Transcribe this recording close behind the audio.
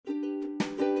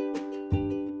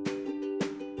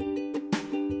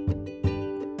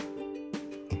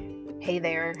Hey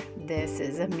there, this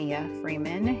is Amia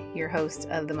Freeman, your host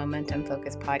of the Momentum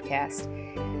Focus podcast.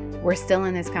 We're still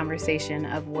in this conversation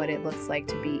of what it looks like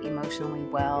to be emotionally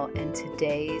well, and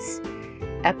today's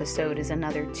episode is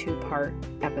another two-part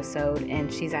episode,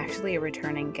 and she's actually a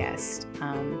returning guest.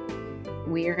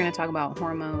 We are going to talk about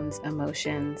hormones,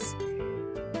 emotions,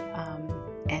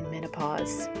 and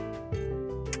menopause,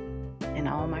 and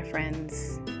all my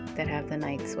friends that have the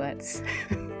night sweats.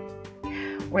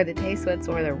 Or the day sweats,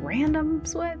 or the random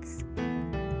sweats.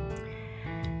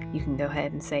 You can go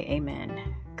ahead and say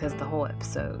amen, because the whole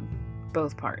episode,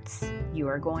 both parts, you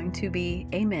are going to be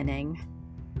amening,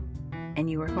 and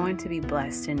you are going to be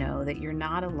blessed to know that you're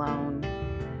not alone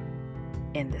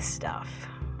in this stuff.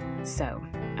 So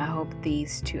I hope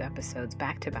these two episodes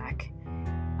back to back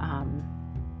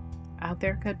out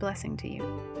there, good blessing to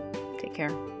you. Take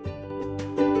care.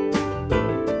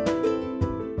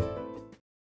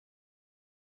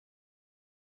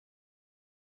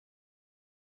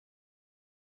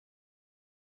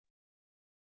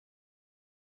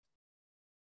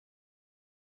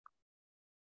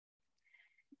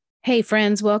 Hey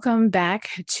friends, welcome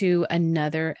back to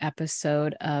another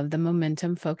episode of the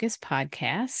Momentum Focus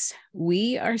podcast.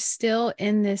 We are still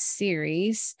in this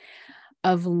series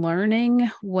of learning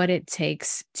what it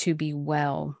takes to be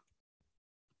well.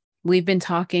 We've been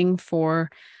talking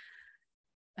for,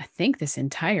 I think, this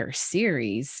entire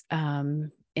series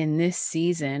in this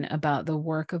season about the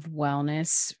work of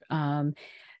wellness,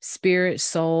 spirit,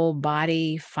 soul,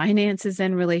 body, finances,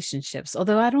 and relationships.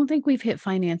 Although I don't think we've hit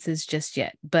finances just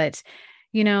yet. But,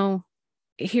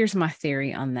 here's my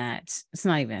theory on that. It's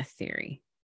not even a theory.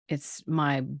 It's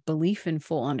my belief and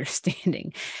full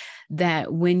understanding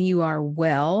that when you are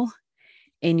well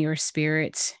in your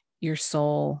spirit, your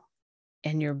soul,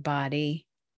 and your body,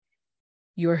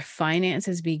 your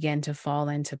finances begin to fall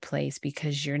into place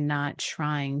because you're not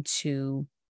trying to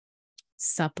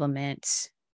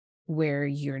supplement where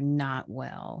you're not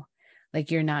well.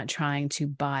 Like, you're not trying to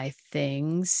buy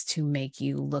things to make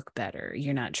you look better.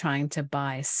 You're not trying to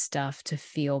buy stuff to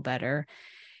feel better.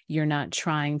 You're not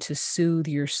trying to soothe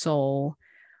your soul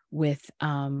with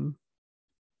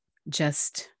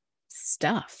just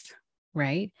stuff,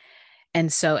 right? And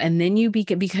then you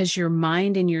because your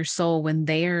mind and your soul, when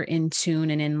they are in tune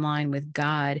and in line with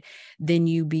God, then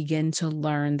you begin to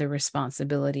learn the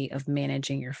responsibility of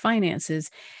managing your finances.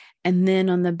 And then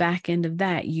on the back end of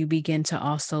that, you begin to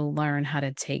also learn how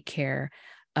to take care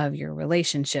of your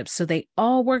relationships. So they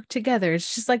all work together.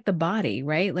 It's just like the body,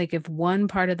 right? Like if one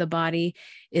part of the body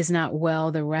is not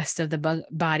well, the rest of the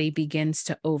body begins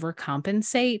to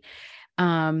overcompensate.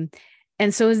 And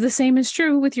so the same is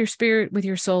true with your spirit, with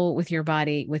your soul, with your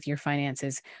body, with your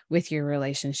finances, with your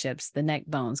relationships. The neck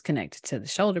bone's connected to the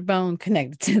shoulder bone,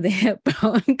 connected to the hip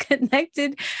bone,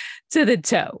 connected to the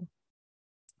toe.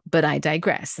 But I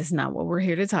digress. That's not what we're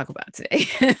here to talk about today.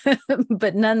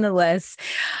 But nonetheless,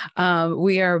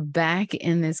 we are back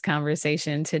in this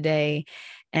conversation today,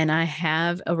 and I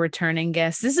have a returning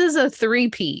guest. This is a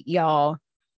three-peat, y'all.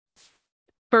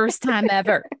 First time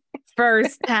ever.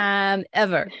 First time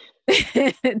ever.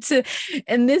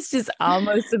 And this just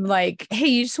almost like, hey,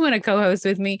 you just want to co-host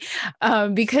with me?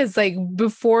 Because like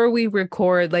before we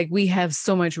record, like we have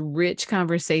so much rich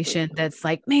conversation that's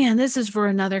like, man, this is for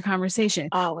another conversation.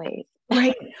 Always.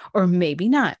 Right. Or maybe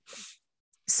not.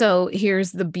 So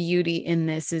here's the beauty in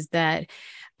this is that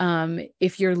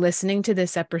if you're listening to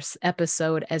this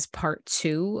episode as part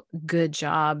 2, good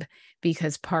job,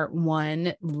 because part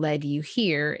 1 led you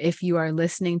here. If you are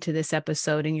listening to this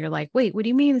episode and you're like, wait, what do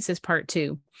you mean this is part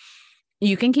 2?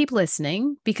 You can keep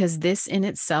listening because this in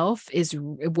itself it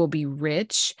will be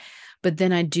rich. But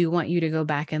then I do want you to go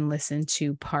back and listen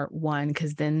to part 1,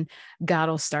 because then God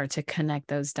will start to connect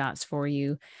those dots for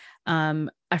you.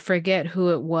 I forget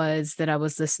who it was that I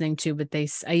was listening to, but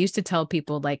I used to tell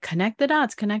people like, connect the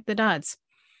dots.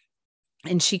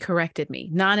 And she corrected me,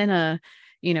 not in a,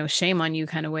 shame on you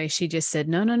kind of way. She just said,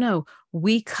 no,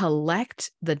 we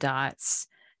collect the dots.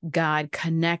 God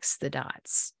connects the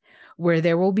dots, where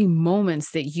there will be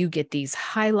moments that you get these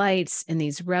highlights and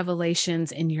these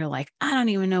revelations and you're like, I don't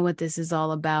even know what this is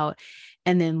all about.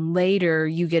 And then later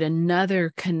you get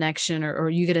another connection or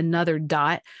you get another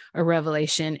dot or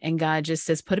revelation, and God just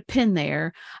says, put a pin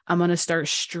there. I'm going to start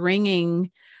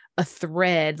stringing a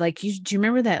thread. Like do you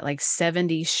remember that like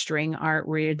 70s string art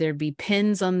where there'd be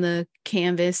pins on the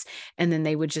canvas and then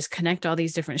they would just connect all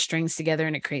these different strings together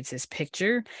and it creates this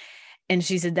picture? And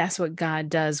she said, that's what God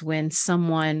does when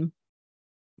someone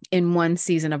in one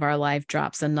season of our life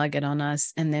drops a nugget on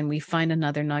us, and then we find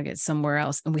another nugget somewhere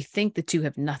else, and we think the two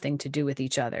have nothing to do with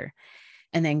each other.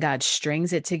 And then God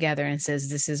strings it together and says,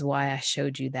 this is why I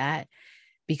showed you that,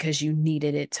 because you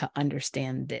needed it to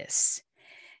understand this.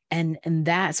 And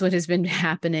that's what has been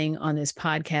happening on this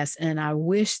podcast. And I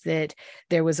wish that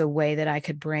there was a way that I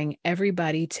could bring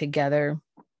everybody together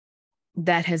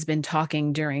that has been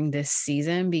talking during this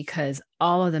season, because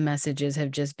all of the messages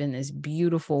have just been this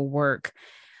beautiful work,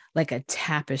 like a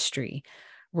tapestry,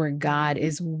 where God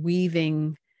is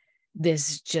weaving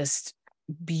this just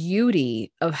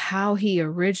beauty of how he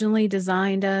originally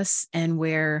designed us, and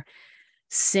where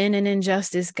sin and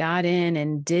injustice got in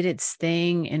and did its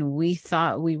thing. And we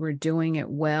thought we were doing it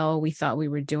well. We thought we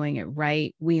were doing it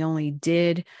right. We only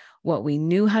did what we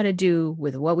knew how to do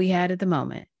with what we had at the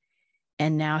moment.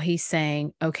 And now he's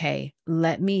saying, okay,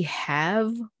 let me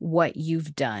have what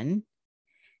you've done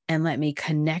and let me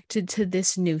connect it to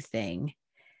this new thing.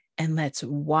 And let's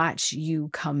watch you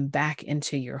come back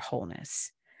into your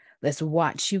wholeness. Let's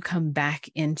watch you come back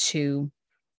into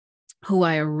who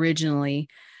I originally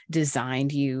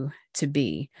designed you to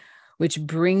be, which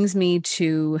brings me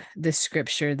to the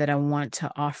scripture that I want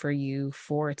to offer you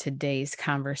for today's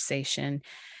conversation.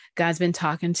 God's been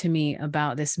talking to me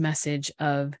about this message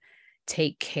of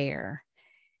take care.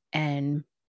 And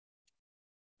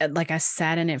like I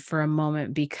sat in it for a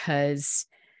moment, because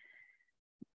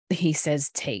he says,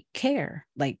 take care,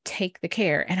 like take the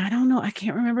care. And I don't know, I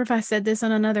can't remember if I said this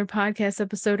on another podcast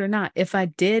episode or not. If I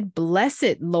did, bless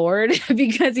it, Lord,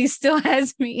 because he still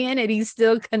has me in it. He's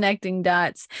still connecting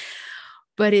dots.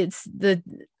 But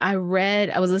I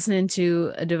was listening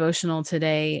to a devotional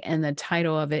today, and the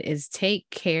title of it is Take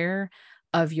Care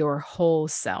of Your Whole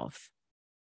Self.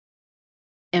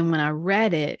 And when I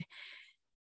read it,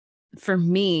 for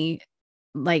me,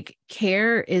 like,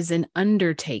 care is an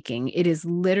undertaking. It is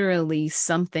literally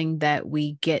something that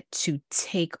we get to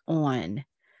take on.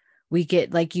 We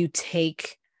get, like, you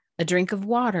take a drink of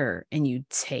water and you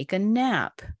take a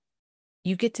nap.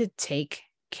 You get to take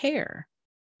care.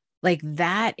 Like,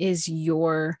 that is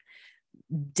your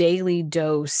daily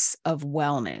dose of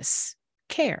wellness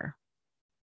care,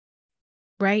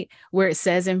 right? Where it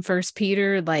says in 1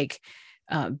 Peter, like,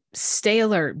 stay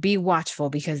alert, be watchful,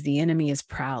 because the enemy is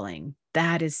prowling.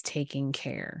 That is taking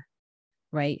care,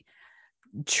 right?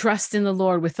 Trust in the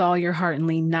Lord with all your heart and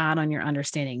lean not on your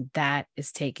understanding. That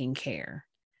is taking care.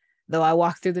 Though I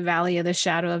walk through the valley of the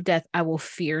shadow of death, I will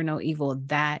fear no evil.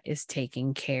 That is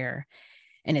taking care.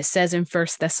 And it says in 1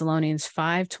 Thessalonians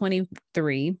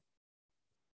 5:23,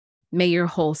 may your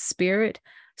whole spirit,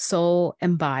 soul,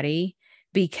 and body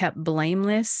be kept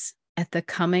blameless at the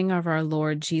coming of our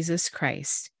Lord Jesus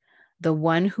Christ. The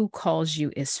one who calls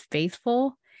you is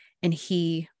faithful, and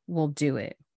he will do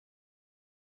it.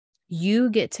 You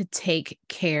get to take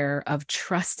care of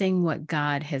trusting what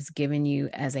God has given you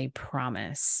as a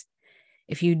promise.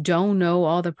 If you don't know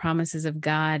all the promises of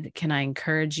God, can I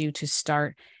encourage you to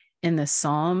start in the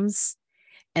Psalms?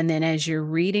 And then as you're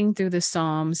reading through the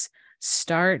Psalms,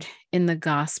 start in the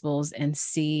Gospels and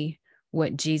see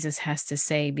what Jesus has to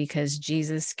say, because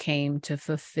Jesus came to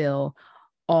fulfill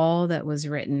all that was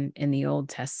written in the Old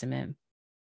Testament,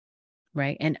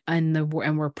 right? And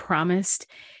we're promised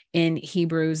in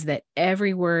Hebrews that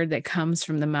every word that comes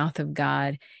from the mouth of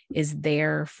God is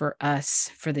there for us,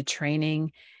 for the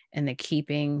training and the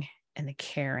keeping and the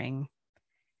caring.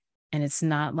 And it's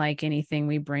not like anything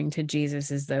we bring to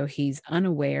Jesus as though he's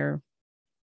unaware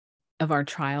of our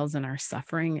trials and our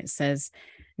suffering. It says,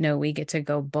 no, we get to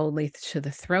go boldly to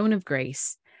the throne of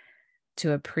grace,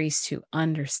 to a priest who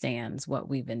understands what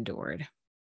we've endured.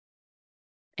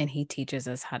 And he teaches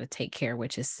us how to take care,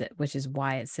 which is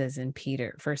why it says in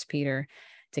 1 Peter,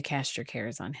 to cast your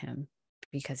cares on him,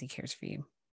 because he cares for you.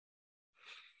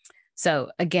 So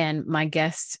again, my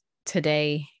guest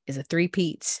today is a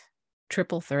three-peat,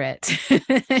 triple threat,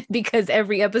 because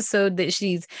every episode that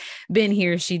she's been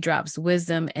here, she drops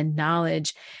wisdom and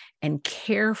knowledge and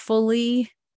carefully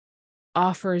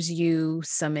offers you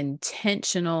some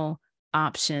intentional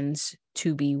options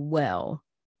to be well.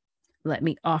 Let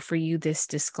me offer you this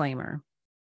disclaimer.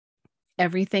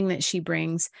 Everything that she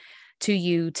brings to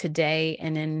you today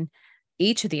and in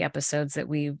each of the episodes that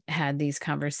we've had these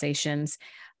conversations,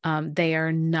 they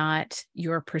are not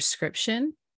your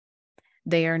prescription.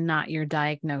 They are not your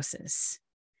diagnosis.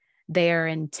 They are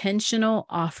intentional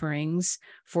offerings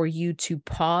for you to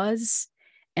pause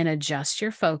and adjust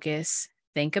your focus,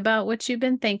 think about what you've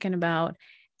been thinking about,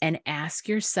 and ask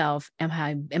yourself, am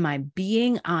I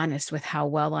being honest with how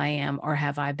well I am, or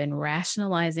have I been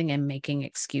rationalizing and making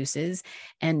excuses?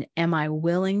 And am I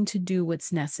willing to do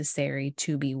what's necessary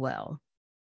to be well?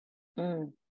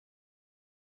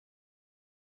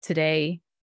 Today,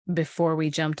 before we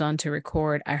jumped on to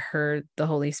record, I heard the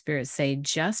Holy Spirit say,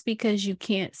 just because you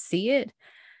can't see it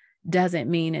doesn't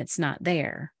mean it's not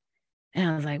there. And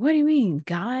I was like, what do you mean,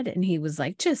 God? And he was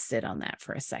like, just sit on that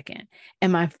for a second.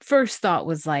 And my first thought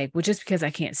was like, well, just because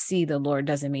I can't see the Lord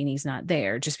doesn't mean he's not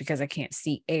there. Just because I can't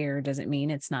see air doesn't mean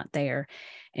it's not there.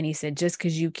 And he said, just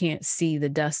because you can't see the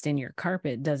dust in your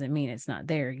carpet doesn't mean it's not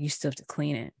there. You still have to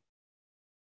clean it.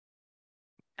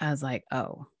 I was like,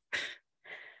 oh,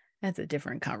 that's a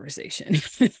different conversation,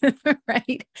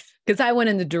 right? Because I went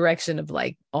in the direction of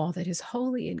like all that is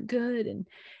holy and good. And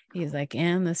he's like,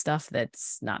 and the stuff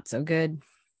that's not so good,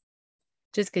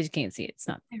 just because you can't see it, it's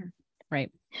not there,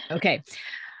 right? Okay.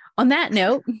 On that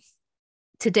note,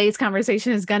 today's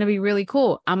conversation is going to be really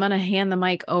cool. I'm going to hand the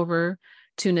mic over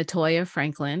to Natoya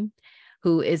Franklin,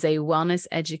 who is a wellness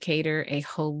educator, a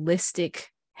holistic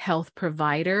health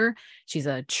provider. She's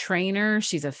a trainer.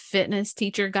 She's a fitness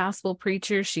teacher, gospel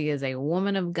preacher. She is a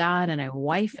woman of God and a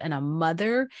wife and a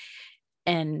mother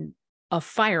and a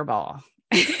fireball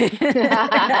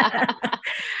that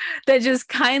just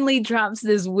kindly drops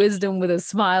this wisdom with a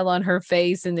smile on her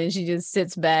face. And then she just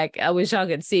sits back. I wish y'all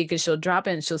could see, because she'll drop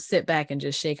it and she'll sit back and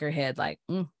just shake her head like,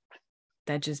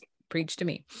 that just preached to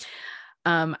me.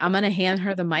 I'm going to hand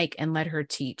her the mic and let her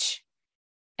teach.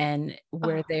 And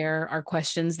where there are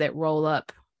questions that roll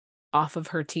up off of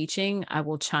her teaching, I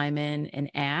will chime in and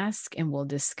ask, and we'll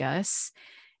discuss,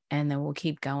 and then we'll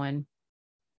keep going.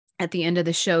 At the end of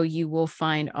the show, you will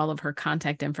find all of her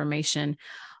contact information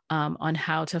on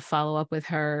how to follow up with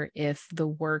her if the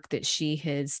work that she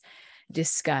has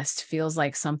discussed feels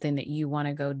like something that you want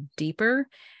to go deeper.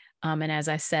 And as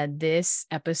I said, this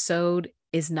episode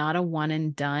is not a one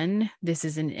and done. This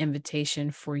is an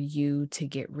invitation for you to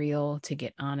get real, to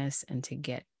get honest, and to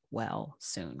get well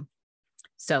soon.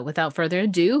 So without further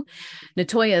ado,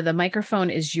 Natoya, the microphone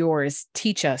is yours.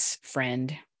 Teach us,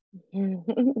 friend.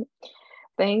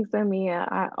 Thanks,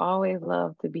 Amia. I always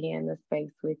love to be in the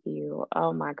space with you.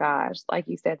 Oh my gosh. Like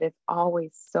you said, there's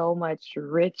always so much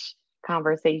rich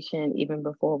conversation even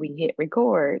before we hit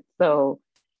record. So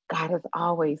God is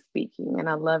always speaking and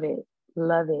I love it.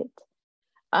 Love it.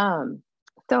 Um,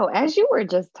 so as you were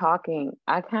just talking,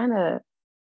 I heard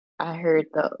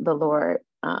the Lord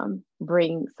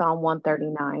bring Psalm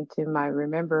 139 to my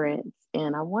remembrance.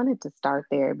 And I wanted to start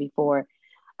there before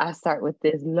I start with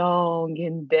this long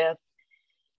in-depth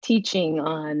teaching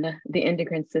on the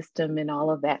endocrine system and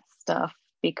all of that stuff,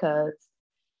 because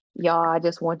y'all, I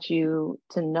just want you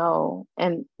to know,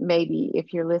 and maybe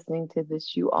if you're listening to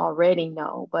this, you already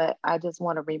know, but I just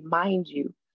want to remind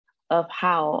you of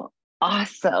how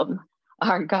awesome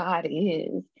our God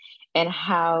is and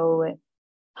how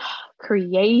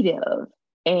creative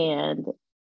and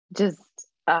just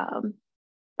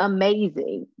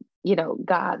amazing,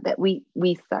 God that we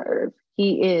serve.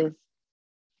 He is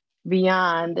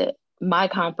beyond my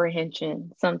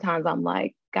comprehension. Sometimes I'm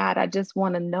like, God, I just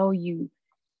want to know you,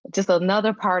 just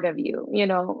another part of you,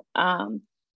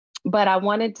 But I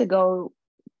wanted to go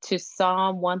to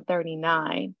Psalm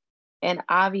 139. And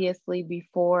obviously,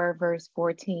 before verse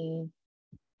 14,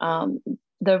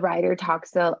 the writer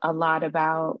talks a lot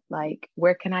about, like,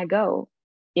 where can I go,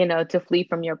 to flee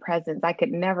from your presence? I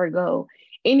could never go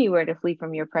anywhere to flee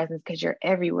from your presence because you're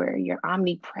everywhere. You're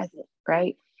omnipresent,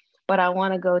 right? But I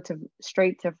want to go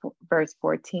straight to verse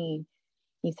 14.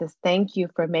 He says, thank you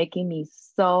for making me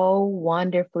so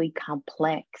wonderfully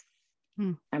complex.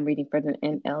 I'm reading from the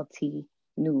NLT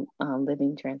New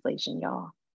Living Translation, y'all.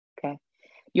 Okay.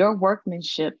 Your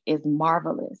workmanship is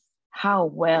marvelous. How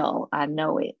well I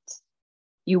know it.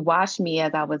 You watched me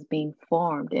as I was being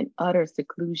formed in utter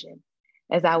seclusion,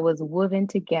 as I was woven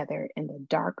together in the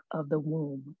dark of the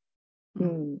womb.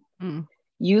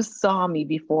 You saw me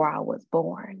before I was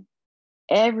born.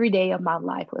 Every day of my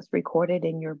life was recorded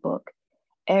in your book.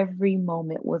 Every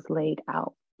moment was laid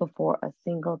out before a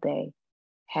single day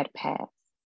had passed.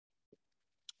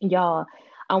 Y'all,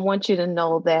 I want you to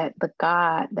know that the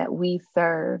God that we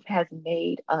serve has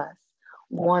made us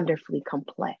wonderfully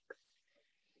complex.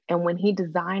 And when he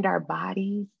designed our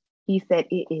bodies, he said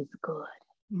it is good.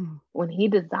 When he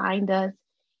designed us,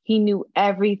 he knew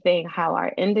everything, how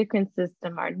our endocrine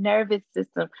system, our nervous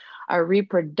system, our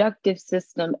reproductive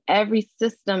system, every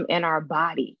system in our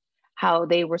body, how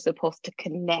they were supposed to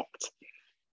connect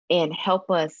and help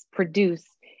us produce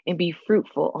and be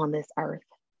fruitful on this earth.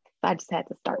 So I just had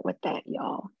to start with that,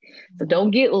 y'all. So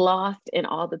don't get lost in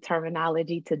all the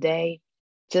terminology today.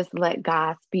 Just let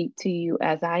God speak to you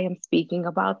as I am speaking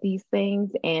about these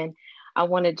things. And I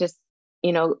want to just,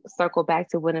 circle back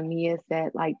to what Amia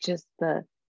said, like just the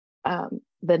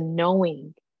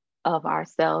knowing of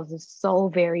ourselves is so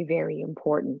very, very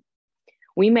important.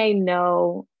 We may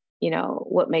know,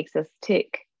 what makes us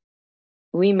tick.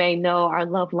 We may know our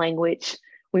love language.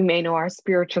 We may know our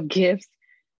spiritual gifts.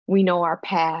 We know our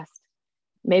past.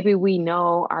 Maybe we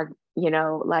know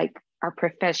like our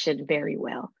profession very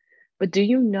well. But do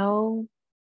you know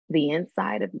the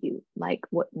inside of you? Like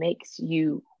what makes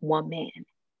you woman?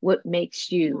 What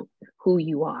makes you who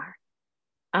you are?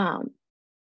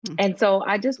 And so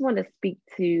I just want to speak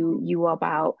to you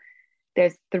about,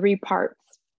 there's 3 parts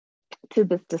to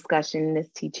this discussion, this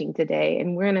teaching today.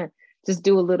 And we're going to just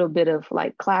do a little bit of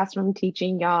like classroom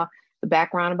teaching, y'all. The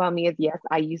background about me is, yes,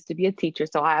 I used to be a teacher.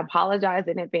 So I apologize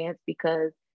in advance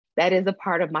because that is a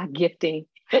part of my gifting.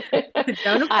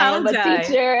 Don't apologize. I am a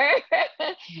teacher.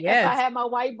 Yes. If I had my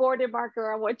whiteboard and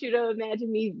marker, I want you to imagine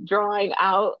me drawing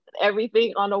out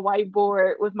everything on a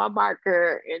whiteboard with my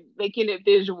marker and making it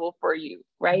visual for you,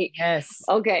 right? Yes.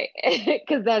 Okay.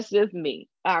 Because that's just me.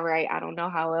 All right. I don't know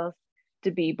how else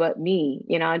to be but me.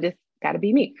 I just got to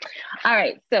be me. All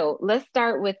right. So let's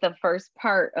start with the first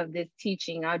part of this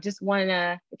teaching. I just want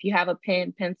to, if you have a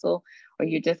pen, pencil, or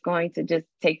you're just going to just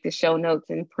take the show notes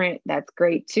and print, that's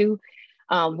great too.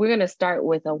 We're going to start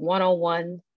with a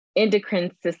 101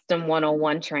 endocrine system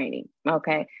 101 training.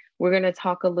 Okay. We're going to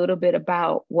talk a little bit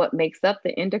about what makes up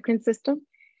the endocrine system.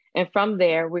 And from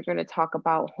there, we're going to talk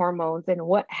about hormones and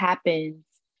what happens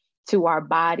to our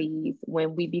bodies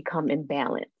when we become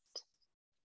imbalanced.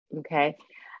 Okay.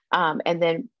 And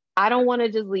then I don't want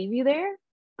to just leave you there.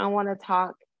 I want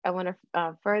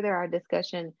to further our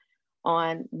discussion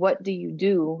on what do you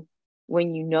do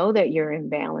when you know that you're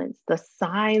imbalanced. The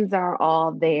signs are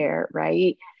all there,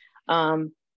 right?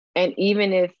 And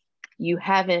even if you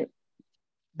haven't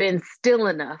been still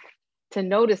enough to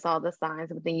notice all the signs,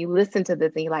 but then you listen to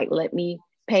this and you're like, let me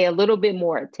pay a little bit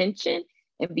more attention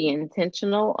and be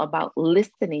intentional about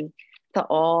listening to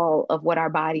all of what our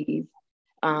bodies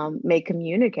may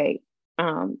communicate.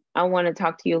 I want to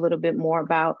talk to you a little bit more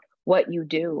about what you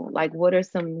do. Like, what are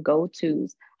some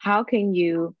go-tos? How can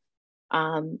you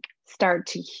start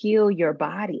to heal your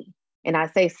body? And I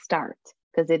say start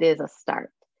because it is a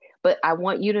start. But I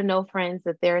want you to know, friends,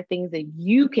 that there are things that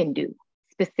you can do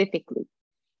specifically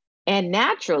and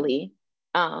naturally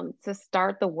to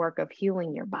start the work of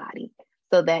healing your body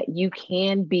so that you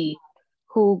can be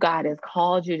who God has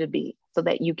called you to be, so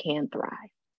that you can thrive.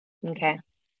 Okay.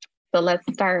 So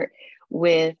let's start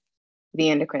with the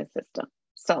endocrine system.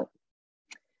 So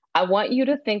I want you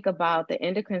to think about the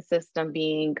endocrine system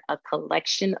being a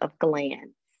collection of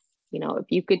glands. If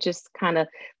you could just kind of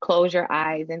close your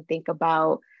eyes and think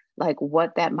about like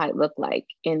what that might look like.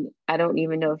 And I don't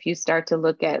even know if you start to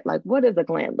look at like, what does a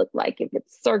gland look like, if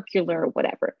it's circular or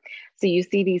whatever. So you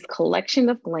see these collection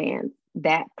of glands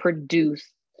that produce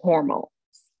hormones,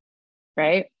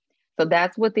 right? So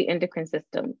that's what the endocrine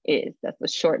system is. That's a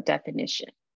short definition.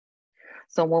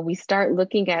 So when we start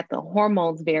looking at the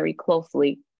hormones very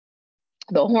closely,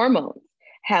 the hormones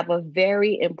have a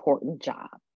very important job.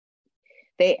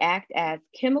 They act as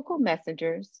chemical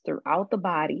messengers throughout the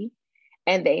body,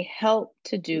 and they help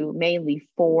to do mainly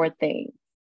 4 things: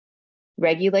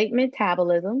 regulate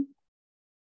metabolism,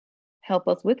 help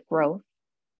us with growth,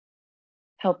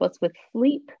 help us with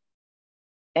sleep,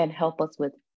 and help us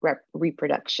with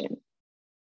reproduction.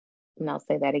 And I'll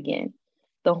say that again.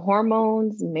 The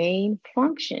hormones' main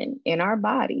function in our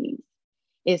bodies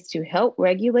is to help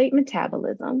regulate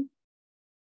metabolism,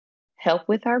 help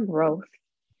with our growth,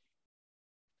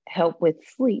 help with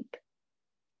sleep,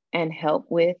 and help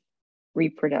with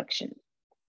reproduction.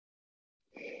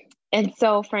 And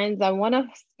so, friends, I want to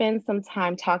spend some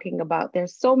time talking about,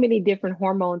 there's so many different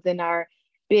hormones in our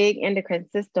big endocrine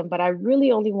system, but I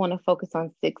really only want to focus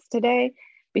on 6 today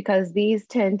because these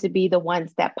tend to be the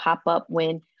ones that pop up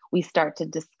when we start to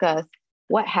discuss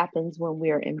what happens when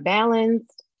we're imbalanced.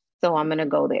 So I'm going to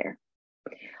go there.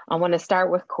 I want to start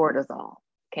with cortisol.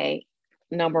 Okay.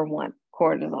 Number 1,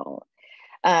 cortisol.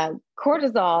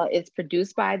 Cortisol is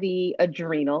produced by the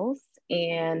adrenals,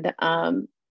 and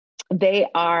they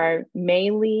are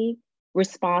mainly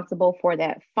responsible for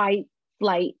that fight,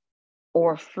 flight,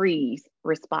 or freeze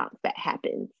response that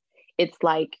happens. It's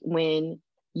like when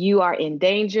you are in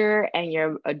danger and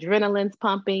your adrenaline's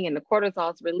pumping and the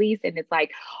cortisol's released, and it's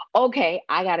like, okay,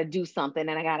 I got to do something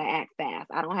and I got to act fast.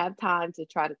 I don't have time to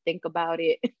try to think about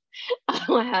it. I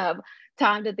don't have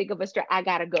time to think of I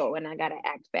got to go and I got to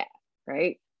act fast,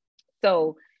 right?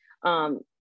 So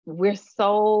we're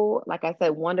so, like I said,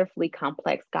 wonderfully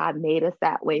complex. God made us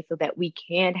that way so that we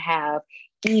can have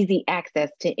easy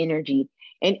access to energy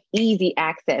and easy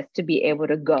access to be able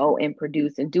to go and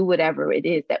produce and do whatever it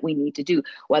is that we need to do,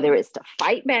 whether it's to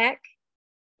fight back,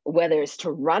 whether it's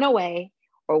to run away,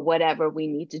 or whatever we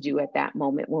need to do at that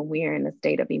moment when we're in a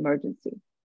state of emergency.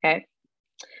 Okay.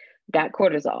 Got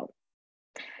cortisol.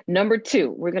 Number 2,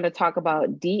 we're going to talk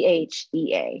about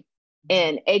DHEA,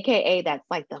 and AKA that's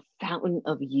like the fountain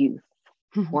of youth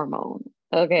hormone.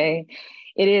 Okay.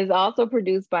 It is also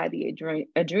produced by the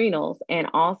adrenals and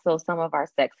also some of our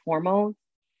sex hormones.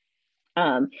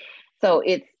 So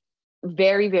it's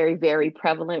very, very, very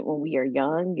prevalent when we are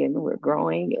young and we're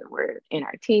growing and we're in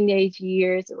our teenage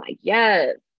years. We're like,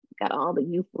 yes, got all the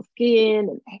youthful skin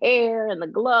and the hair and the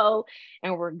glow,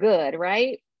 and we're good,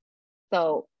 right?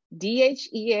 So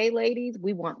DHEA ladies,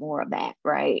 we want more of that,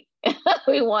 right?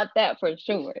 We want that for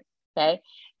sure. Okay.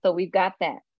 So we've got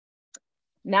that.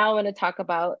 Now I'm going to talk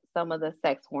about some of the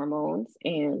sex hormones,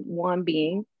 and one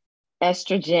being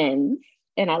estrogens.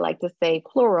 And I like to say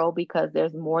plural because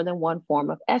there's more than one form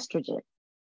of estrogen.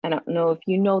 I don't know if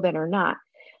you know that or not,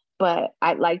 but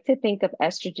I like to think of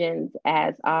estrogens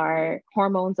as our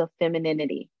hormones of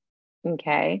femininity.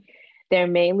 Okay. They're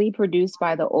mainly produced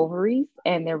by the ovaries,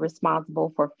 and they're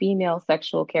responsible for female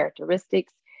sexual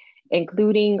characteristics,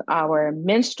 including our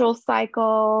menstrual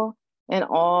cycle and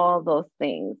all those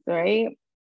things, right?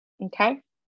 Okay.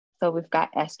 So we've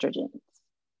got estrogens.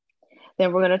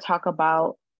 Then we're going to talk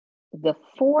about the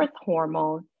 4th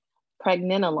hormone,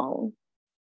 pregnenolone.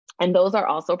 And those are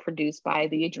also produced by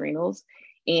the adrenals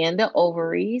and the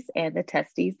ovaries and the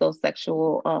testes, those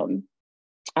sexual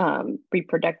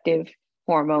reproductive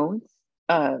hormones.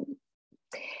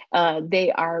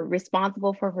 They are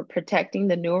responsible for protecting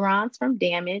the neurons from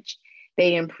damage.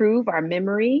 They improve our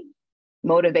memory,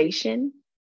 motivation,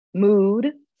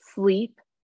 mood, sleep,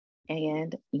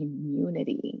 and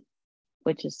immunity,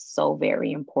 which is so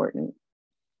very important.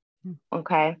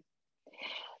 Okay.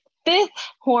 5th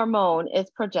hormone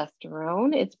is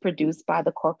progesterone. It's produced by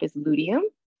the corpus luteum.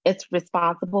 It's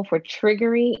responsible for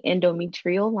triggering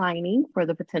endometrial lining for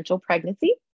the potential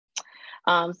pregnancy.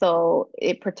 So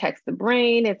it protects the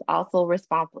brain. It's also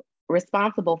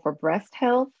responsible for breast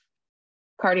health,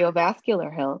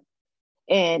 cardiovascular health,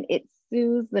 and it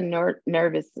soothes the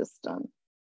nervous system.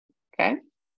 Okay.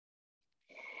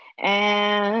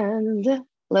 And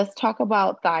let's talk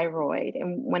about thyroid.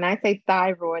 And when I say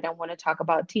thyroid, I want to talk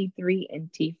about T3 and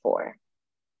T4.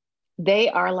 They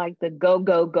are like the go,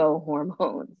 go, go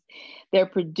hormones. They're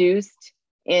produced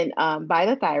by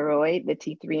the thyroid, the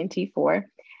T3 and T4.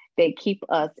 They keep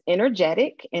us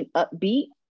energetic and upbeat.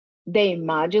 They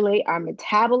modulate our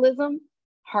metabolism,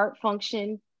 heart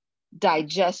function,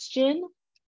 digestion,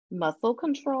 muscle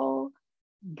control,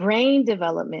 brain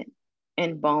development,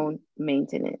 and bone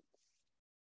maintenance.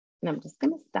 And I'm just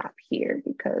going to stop here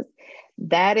because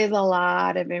that is a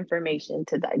lot of information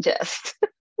to digest.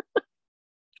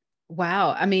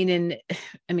 Wow. I mean,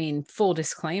 full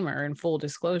disclaimer and full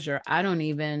disclosure, I don't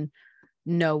even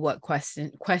know what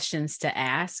questions to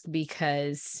ask,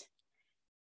 because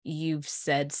you've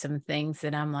said some things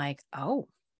that I'm like, oh,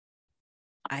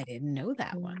 I didn't know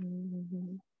that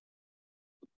one.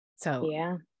 So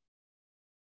yeah.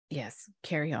 Yes,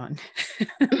 carry on.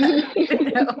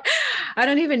 I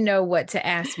don't even know what to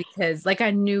ask, because like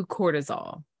I knew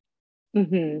cortisol.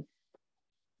 I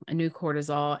knew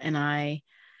cortisol, and I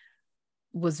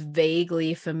was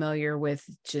vaguely familiar with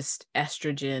just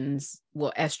estrogens.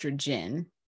 Well, estrogen,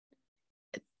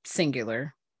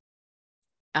 singular.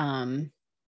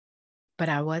 But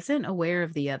I wasn't aware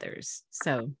of the others.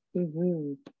 So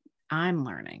I'm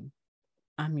learning.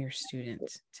 I'm your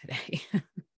student today.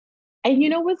 And you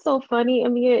know what's so funny,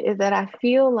 Amia, is that I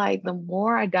feel like the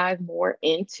more I dive more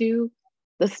into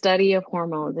the study of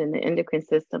hormones in the endocrine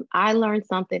system, I learn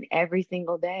something every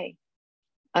single day.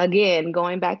 Again,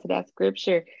 going back to that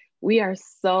scripture, we are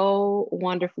so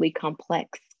wonderfully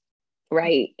complex,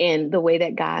 right? In the way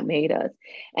that God made us.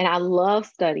 And I love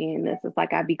studying this. It's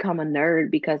like I become a nerd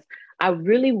because I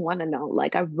really want to know.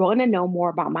 Like, I want to know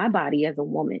more about my body as a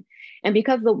woman. And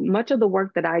because much of the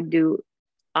work that I do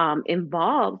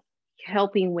involves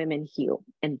helping women heal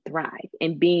and thrive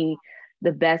and being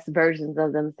the best versions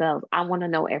of themselves, I want to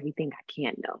know everything I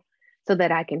can know so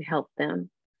that I can help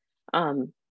them.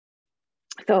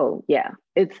 So yeah,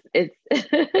 it's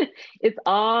it's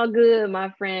all good,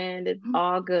 my friend. It's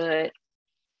all good.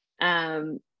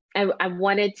 I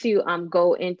wanted to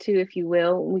go into, if you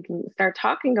will, we can start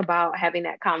talking about having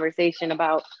that conversation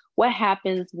about what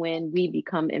happens when we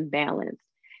become imbalanced.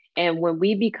 And when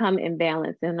we become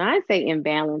imbalanced, and when I say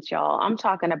imbalance, y'all, I'm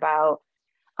talking about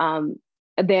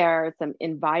there are some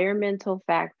environmental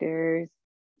factors,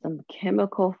 some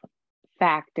chemical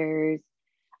factors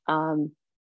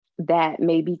that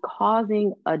may be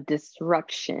causing a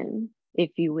disruption,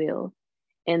 if you will,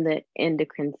 in the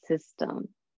endocrine system.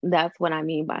 That's what I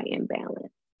mean by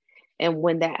imbalance. And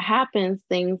when that happens,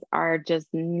 things are just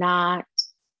not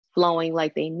flowing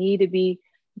like they need to be.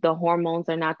 The hormones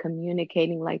are not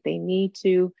communicating like they need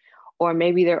to, or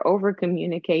maybe they're over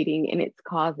communicating and it's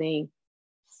causing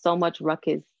so much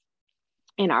ruckus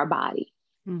in our body.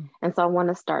 Mm. And so I want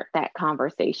to start that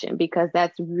conversation because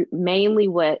that's mainly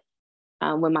what,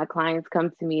 when my clients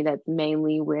come to me, that's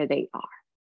mainly where they are.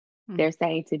 Mm. They're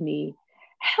saying to me,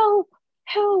 help,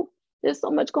 help. There's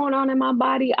so much going on in my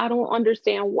body. I don't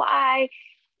understand why.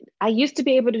 I used to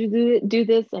be able to do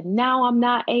this, and now I'm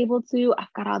not able to.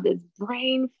 I've got all this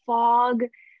brain fog.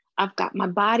 I've got my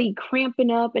body cramping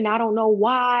up, and I don't know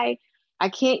why. I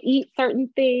can't eat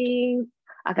certain things.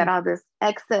 I got all this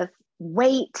excess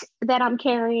weight that I'm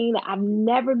carrying that I've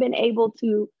never been able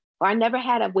to, or I never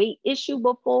had a weight issue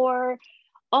before,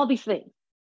 all these things.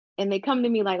 And they come to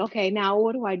me like, okay, now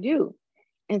what do I do?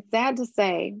 And sad to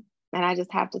say, and I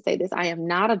just have to say this, I am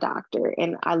not a doctor.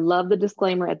 And I love the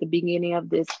disclaimer at the beginning of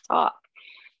this talk.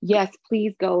 Yes,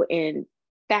 please go and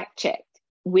fact check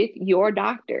with your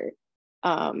doctor.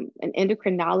 An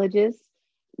endocrinologist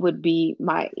would be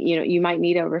you might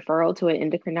need a referral to an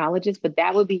endocrinologist, but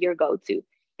that would be your go-to.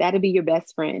 That'd be your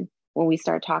best friend when we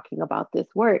start talking about this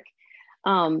work.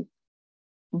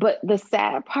 But the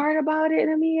sad part about it,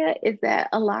 Amia, is that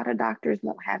a lot of doctors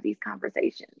won't have these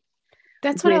conversations.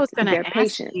 That's what I With was going their to ask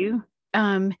patients. you.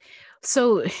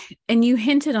 So, and you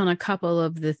hinted on a couple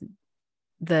of the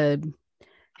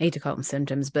I hate to call them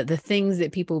symptoms, but the things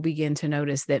that people begin to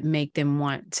notice that make them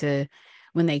want to,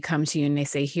 when they come to you and they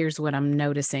say, here's what I'm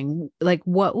noticing, like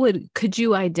could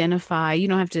you identify, you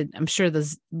don't have to, I'm sure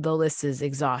the list is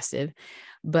exhaustive,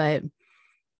 but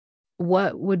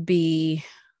what would be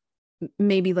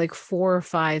maybe like 4 or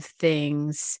 5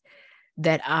 things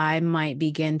that I might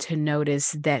begin to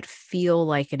notice that feel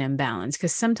like an imbalance?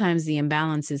 Because sometimes the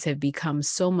imbalances have become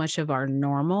so much of our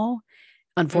normal,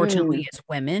 unfortunately, as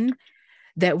women,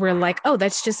 that we're like, oh,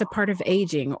 that's just a part of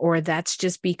aging, or that's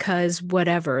just because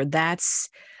whatever,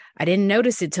 I didn't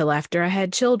notice it till after I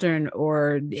had children,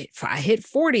 or if I hit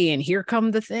 40 and here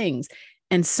come the things.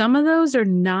 And some of those are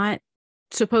not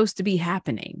supposed to be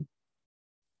happening,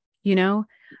 you know?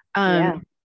 Yeah.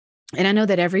 And I know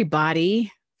that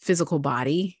physical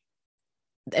body,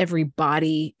 every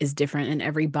body is different and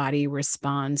every body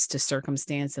responds to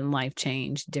circumstance and life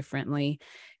change differently.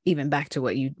 Even back to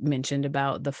what you mentioned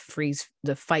about the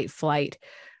fight, flight,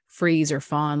 freeze or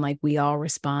fawn, like we all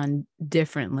respond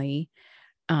differently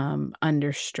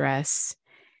under stress.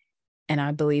 And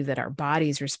I believe that our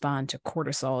bodies respond to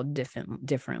cortisol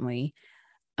differently.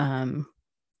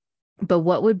 But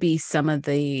what would be some of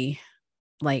the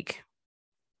like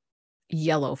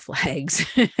yellow flags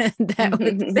that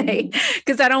would say,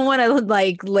 because I don't want to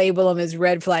like label them as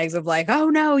red flags of like,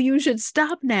 oh no, you should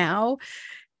stop now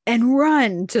and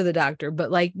run to the doctor, but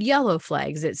like yellow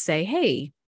flags that say,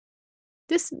 hey,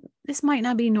 this might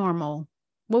not be normal.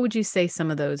 What would you say some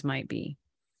of those might be?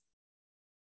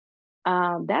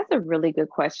 That's a really good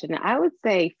question. I would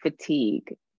say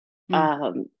fatigue.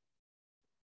 Mm.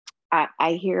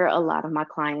 I hear a lot of my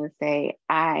clients say,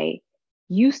 I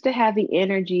used to have the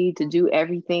energy to do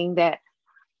everything that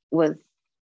was,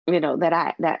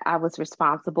 that I was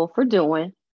responsible for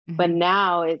doing. But Mm-hmm.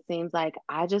 now it seems like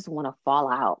I just want to fall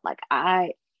out.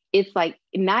 It's like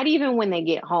not even when they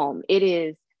get home, it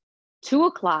is 2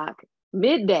 o'clock,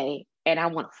 midday, and I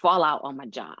want to fall out on my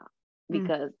job Mm.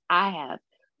 because I have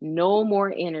no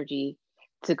more energy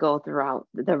to go throughout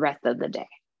the rest of the day.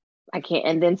 I can't.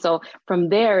 And then so from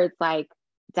there, it's like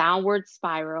downward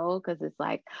spiral because it's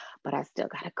like, but I still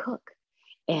got to cook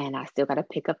and I still got to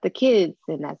pick up the kids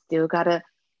and I still got to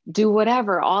do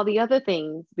whatever, all the other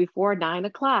things before 9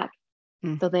 o'clock.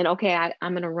 Mm. So then, okay,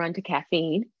 I'm going to run to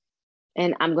caffeine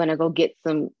and I'm going to go get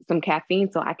some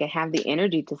caffeine so I can have the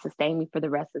energy to sustain me for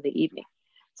the rest of the evening.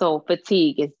 So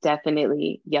fatigue is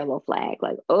definitely yellow flag.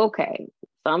 Like, okay,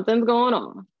 something's going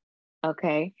on.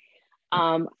 Okay.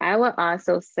 I would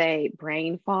also say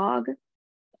brain fog.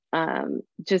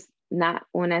 Just not,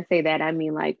 when I say that, I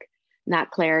mean like not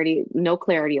clarity, no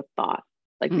clarity of thought.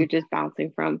 Like Mm. you're just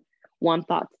bouncing from one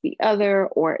thought to the other,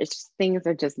 or it's just things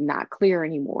are just not clear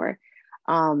anymore.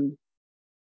 Um,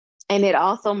 and it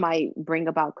also might bring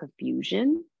about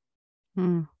confusion,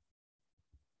 Mm.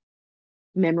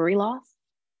 memory loss.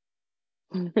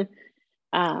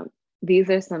 um, these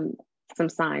are some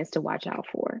signs to watch out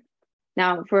for.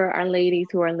 Now, for our ladies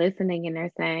who are listening and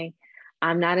they're saying,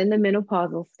 I'm not in the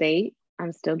menopausal state,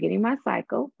 I'm still getting my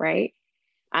cycle, right?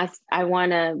 I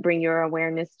want to bring your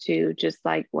awareness to just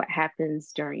like what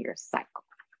happens during your cycle.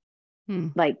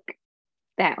 Mm. Like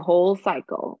that whole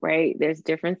cycle, right? There's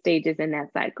different stages in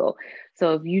that cycle.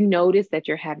 So if you notice that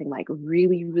you're having like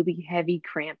really, really heavy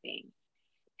cramping,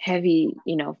 heavy,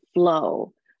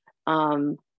 flow,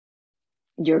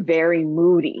 you're very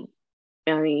moody.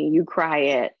 I mean, you cry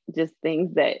at just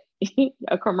things that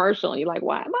a commercial, and you're like,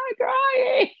 why am I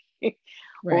crying?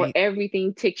 Or Right.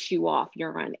 everything ticks you off,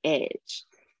 you're on edge.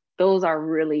 Those are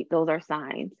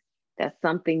signs that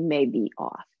something may be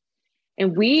off.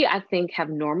 And we, I think, have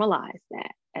normalized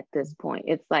that at this point.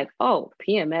 It's like, oh,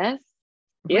 PMS.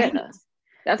 Yeah, Right. that's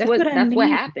That's what I what mean.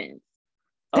 happens.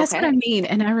 That's what I Okay. mean.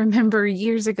 And I remember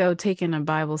years ago taking a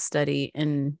Bible study,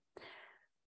 and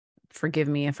forgive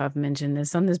me if I've mentioned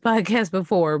this on this podcast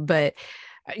before, but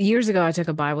years ago I took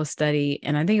a Bible study,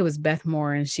 and I think it was Beth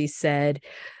Moore, and she said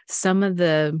some of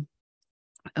the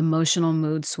emotional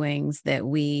mood swings that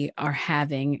we are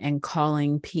having and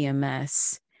calling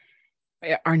PMS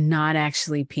are not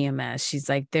actually PMS. She's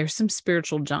like, there's some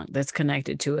spiritual junk that's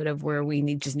connected to it, of where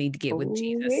we just need to get with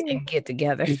Jesus Ooh, and get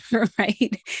together.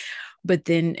 Right. But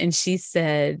then, and she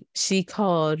said, she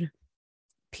called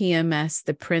PMS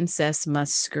the princess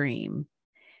must scream.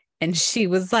 And she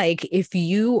was like, if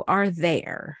you are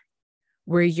there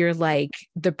where you're like,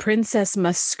 the princess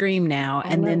must scream now, I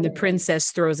and then love the it.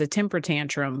 princess throws a temper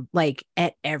tantrum, like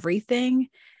at everything,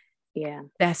 Yeah.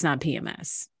 that's not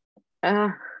PMS.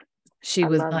 I She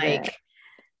was love that. like,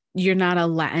 you're not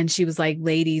allowed. And she was like,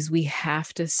 ladies, we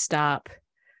have to stop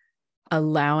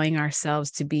allowing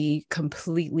ourselves to be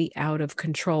completely out of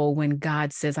control when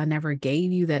God says, I never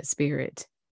gave you that spirit.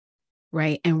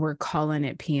 Right. And we're calling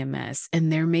it PMS.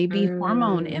 And there may be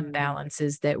hormone Mm.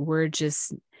 imbalances that we're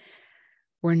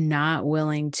not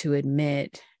willing to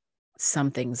admit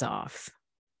something's off.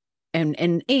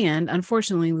 And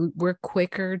unfortunately, we're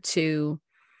quicker to,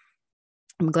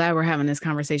 I'm glad we're having this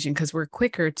conversation, because we're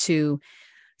quicker to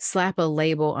slap a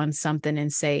label on something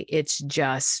and say it's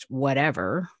just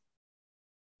whatever,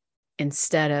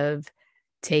 instead of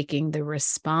taking the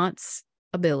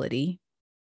responsibility.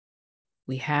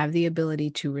 We have the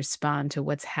ability to respond to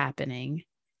what's happening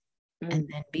and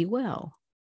then be well.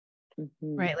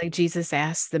 Mm-hmm. Right? Like Jesus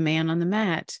asked the man on the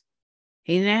mat.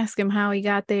 He didn't ask him how he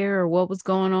got there or what was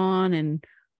going on and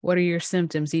what are your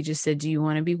symptoms. He just said, do you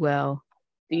want to be well?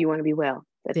 Do you want to be well?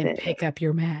 That's Then it. pick up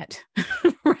your mat.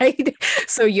 Right?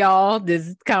 So y'all,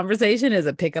 this conversation is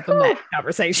a pick up a mat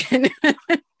conversation.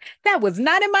 That was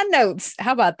not in my notes.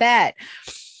 How about that?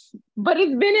 But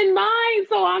it's been in mine.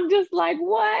 So I'm just like,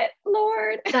 what,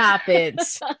 Lord? Stop it.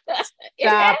 Stop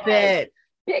it.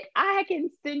 I can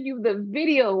send you the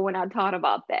video when I taught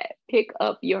about that. Pick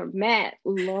up your mat,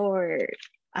 Lord.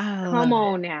 I Come love it.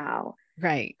 on now.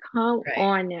 Right. Come Right.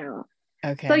 on now.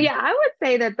 Okay. So yeah, I would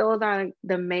say that those are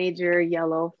the major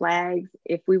yellow flags.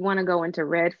 If we want to go into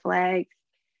red flags,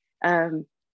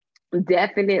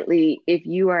 definitely if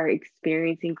you are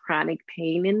experiencing chronic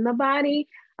pain in the body,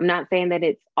 I'm not saying that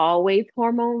it's always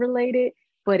hormone related,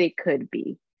 but it could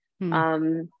be.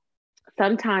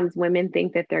 Sometimes women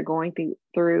think that they're going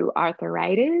through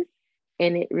arthritis,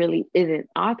 and it really isn't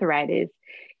arthritis.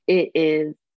 It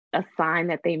is a sign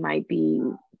that they might be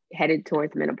headed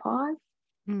towards menopause.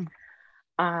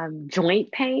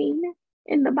 Joint pain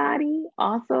in the body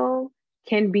also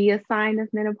can be a sign of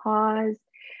menopause.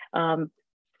 And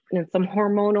some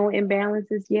hormonal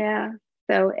imbalances, yeah.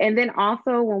 So, and then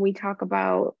also when we talk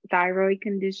about thyroid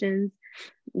conditions,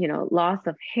 loss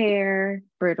of hair,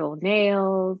 brittle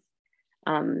nails,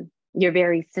 you're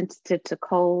very sensitive to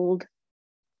cold.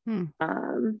 Yeah,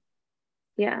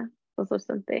 those are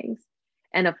some things.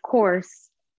 And of course,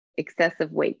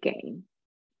 excessive weight gain.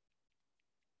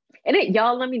 And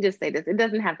y'all, let me just say this. It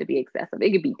doesn't have to be excessive.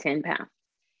 It could be 10 pounds.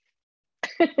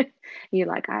 You're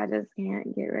like, I just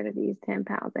can't get rid of these 10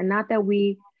 pounds. And not that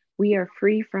we are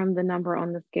free from the number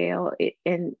on the scale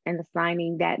and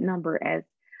assigning that number as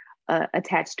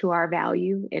attached to our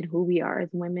value and who we are as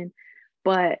women.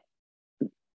 But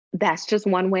that's just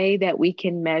one way that we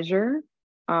can measure.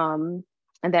 And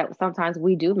that sometimes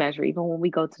we do measure, even when we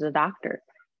go to the doctor,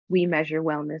 we measure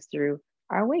wellness through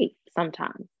our weight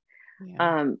sometimes.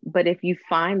 Yeah. But if you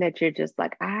find that you're just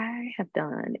like, I have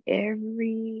done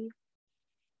every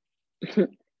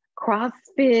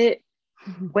CrossFit,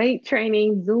 weight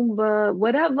training, Zumba,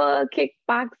 whatever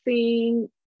kickboxing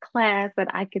class that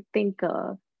I could think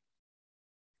of,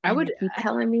 if you're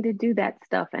telling me to do that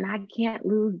stuff and I can't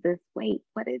lose this weight,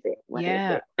 what is it? What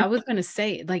is it? I was going to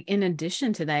say, like, in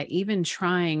addition to that, even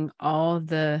trying all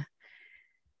the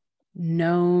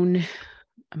known,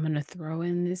 I'm going to throw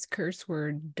in this curse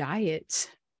word,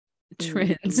 diet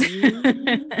trends.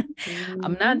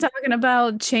 I'm not talking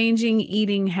about changing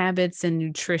eating habits and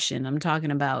nutrition. I'm talking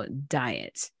about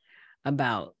diet.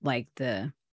 about like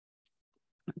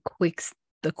quick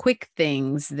the quick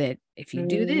things that if you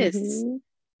do this,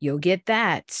 you'll get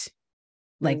that.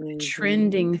 Like the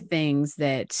trending things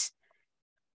that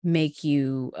make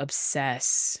you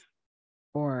obsess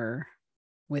or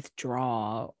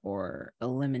withdraw or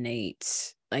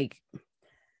eliminate. Like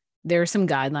there are some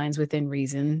guidelines within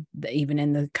reason, even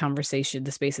in the conversation,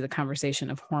 the space of the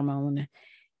conversation of hormone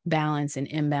balance and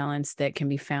imbalance that can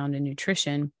be found in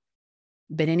nutrition.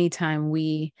 But anytime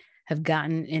we have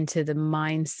gotten into the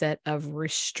mindset of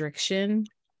restriction,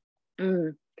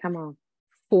 come on,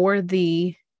 for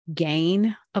the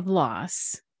gain of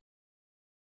loss,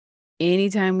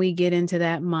 anytime we get into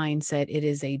that mindset, it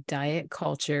is a diet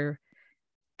culture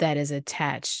that is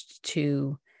attached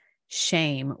to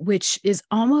shame, which is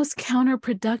almost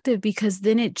counterproductive because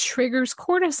then it triggers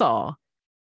cortisol.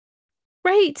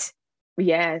 Right?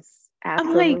 Yes,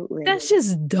 absolutely. I'm like, that's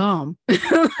just dumb.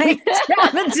 Like,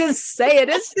 I'm gonna just say it.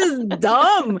 It's just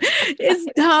dumb. It's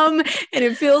dumb. And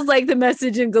it feels like the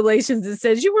message in Galatians that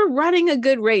says you were running a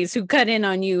good race who cut in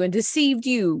on you and deceived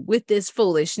you with this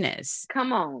foolishness.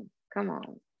 Come on.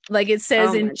 Like it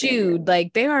says in Jude,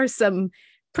 like there are some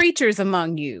preachers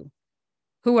among you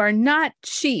who are not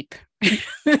sheep.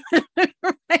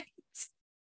 Right?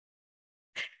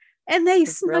 And they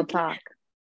real talk.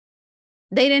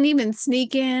 They didn't even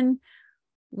sneak in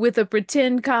with a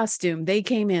pretend costume. They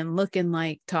came in looking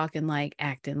like, talking like,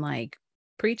 acting like,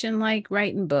 preaching like,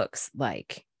 writing books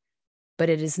like. But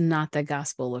it is not the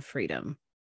gospel of freedom.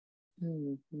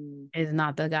 It is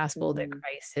not the gospel that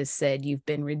Christ has said. You've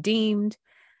been redeemed.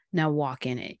 Now walk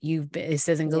in it. It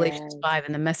says in Galatians 5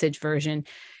 in the Message version,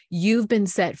 you've been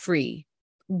set free,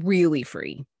 really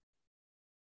free.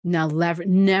 Now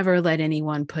never let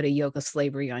anyone put a yoke of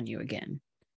slavery on you again.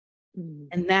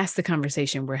 And that's the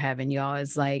conversation we're having, y'all.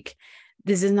 Is like,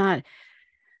 this is not,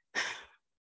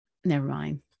 never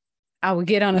mind. I will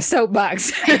get on a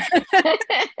soapbox.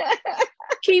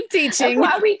 Keep teaching.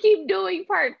 That's why we keep doing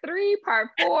part 3,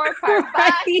 part 4, part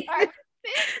 5. Part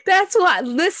That's why,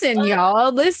 listen,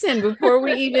 y'all, before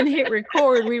we even hit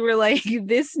record, we were like,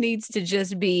 this needs to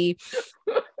just be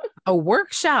a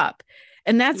workshop.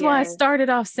 And that's why I started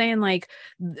off saying like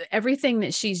everything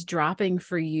that she's dropping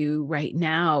for you right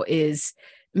now is,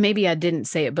 maybe I didn't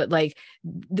say it, but like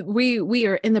we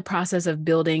are in the process of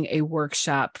building a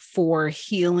workshop for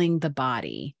healing the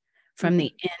body from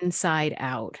the inside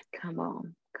out. Come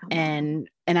on. And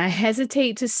I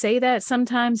hesitate to say that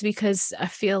sometimes because I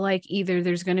feel like either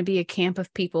there's going to be a camp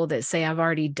of people that say I've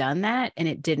already done that and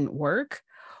it didn't work,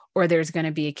 or there's going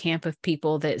to be a camp of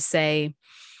people that say,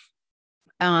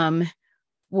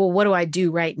 well, what do I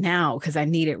do right now? Because I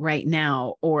need it right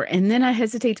now. And then I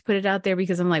hesitate to put it out there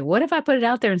because I'm like, what if I put it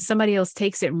out there and somebody else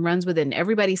takes it and runs with it and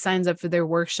everybody signs up for their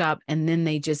workshop and then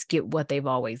they just get what they've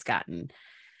always gotten?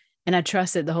 And I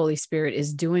trust that the Holy Spirit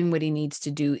is doing what he needs to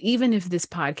do, even if this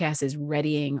podcast is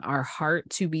readying our heart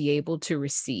to be able to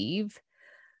receive,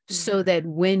 so that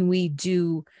when we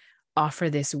do offer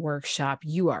this workshop,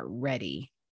 you are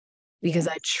ready. Because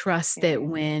I trust that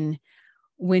when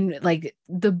like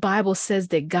the Bible says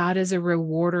that God is a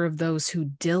rewarder of those who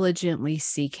diligently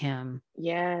seek him.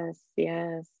 Yes.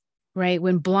 Right?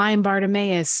 When blind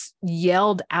Bartimaeus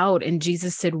yelled out and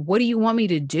Jesus said, "What do you want me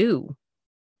to do?"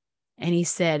 And he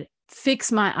said,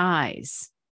 "Fix my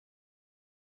eyes."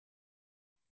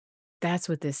 That's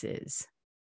what this is.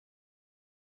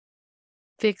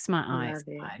 Fix my eyes,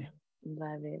 God.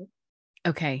 Love it.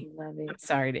 Okay. Love it. I'm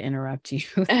sorry to interrupt you.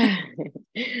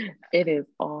 It is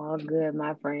all good,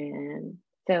 my friend.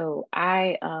 So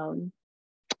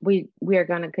we are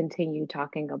going to continue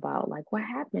talking about like what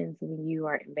happens when you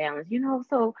are imbalanced.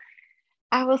 So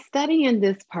I was studying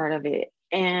this part of it,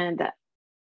 and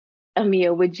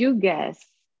Amia, would you guess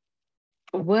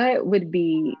what would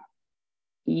be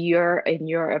in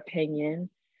your opinion,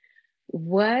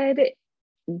 what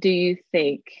do you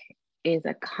think is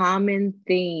a common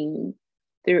theme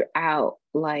throughout,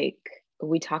 like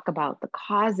we talk about the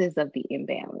causes of the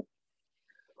imbalance?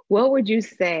 What would you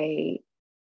say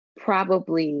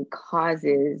probably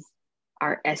causes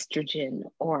our estrogen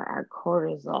or our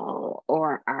cortisol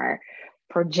or our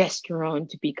progesterone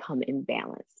to become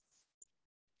imbalanced?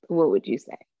 What would you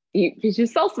say? Because you're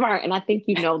so smart and I think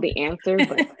you know the answer,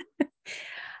 but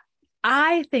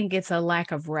I think it's a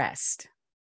lack of rest.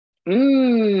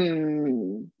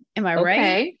 Am I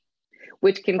right?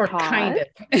 Which can or cause kind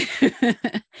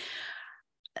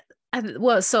of.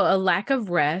 Well, so a lack of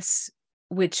rest,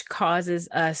 which causes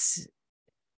us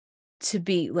to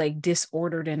be like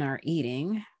disordered in our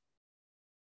eating,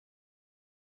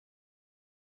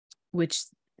 which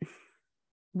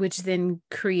then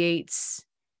creates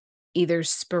either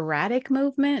sporadic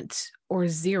movement or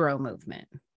zero movement.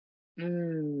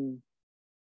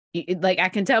 Like, I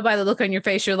can tell by the look on your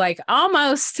face, you're like,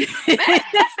 almost.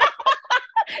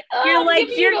 You're like,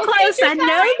 you're close. I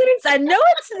know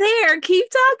it's there. Keep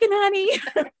talking, honey.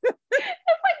 It's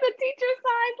like the teacher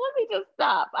signs. Let me just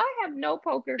stop. I have no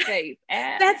poker face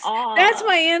at all. That's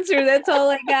my answer. That's all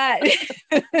I got.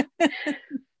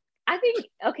 I think,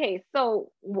 okay,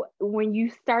 so when you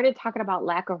started talking about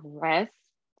lack of rest,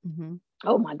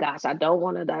 oh my gosh, I don't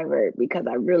want to divert because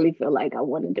I really feel like I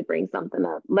wanted to bring something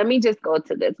up. Let me just go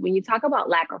to this. When you talk about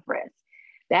lack of rest,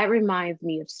 that reminds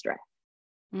me of stress.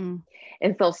 And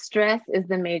so stress is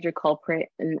the major culprit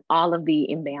in all of the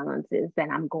imbalances that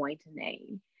I'm going to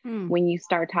name. When you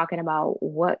start talking about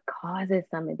what causes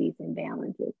some of these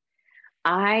imbalances,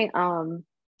 I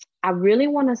really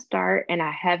want to start, and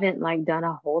I haven't like done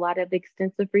a whole lot of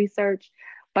extensive research,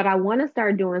 but I want to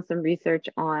start doing some research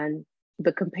on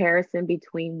the comparison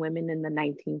between women in the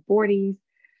 1940s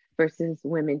versus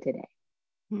women today.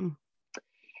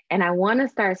 And I want to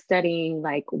start studying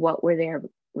like what were their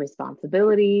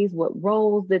responsibilities, what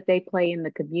roles did they play in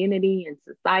the community and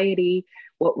society,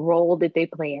 what role did they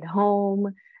play at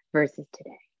home versus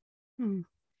today.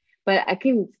 But I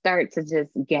can start to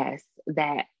just guess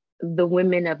that the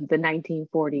women of the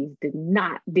 1940s did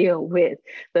not deal with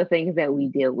the things that we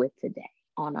deal with today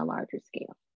on a larger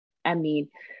scale. I mean,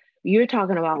 you're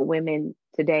talking about women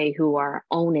today who are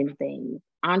owning things,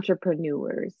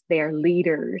 entrepreneurs, they're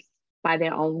leaders by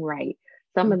their own right.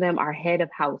 Some of them are head of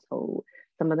household.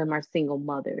 Some of them are single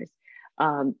mothers.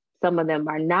 Some of them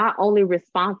are not only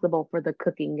responsible for the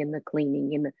cooking and the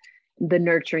cleaning and the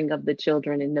nurturing of the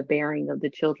children and the bearing of the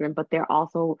children, but they're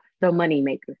also the money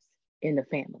makers in the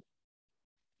family.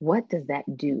 What does that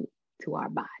do to our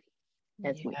body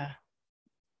as women?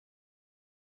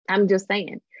 I'm just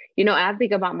saying, you know, I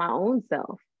think about my own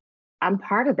self. I'm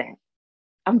part of that.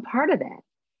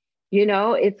 You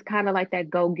know, it's kind of like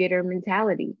that go-getter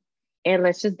mentality. And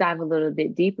let's just dive a little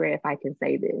bit deeper, if I can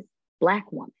say this.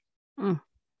 Black woman.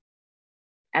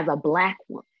 As a Black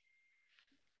woman,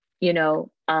 you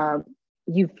know,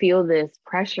 you feel this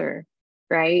pressure,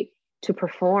 right, to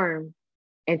perform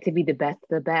and to be the best of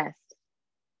the best.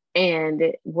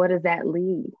 And what does that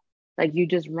lead? Like, you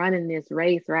just running this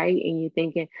race, right? And you're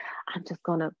thinking, I'm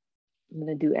gonna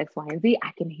do X, Y, and Z.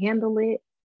 I can handle it.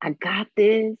 I got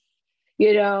this,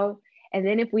 you know? And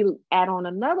then if we add on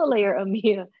another layer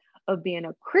of being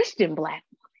a Christian Black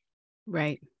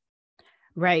woman.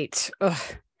 Right.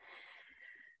 Ugh.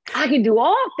 I can do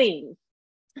all things.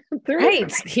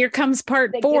 Right. Here comes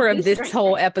part 4 of this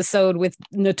whole episode with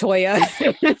Natoya.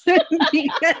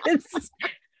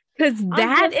 Because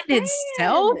that in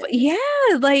itself,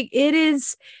 like it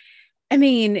is, I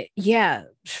mean, yeah.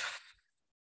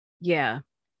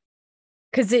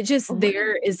 Because it just,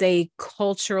 there is a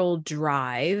cultural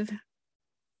drive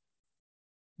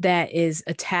that is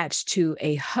attached to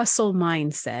a hustle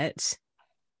mindset.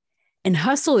 And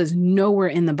hustle is nowhere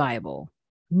in the Bible.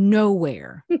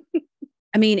 Nowhere.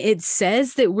 I mean, it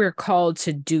says that we're called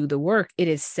to do the work. It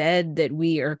is said that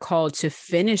we are called to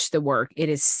finish the work. It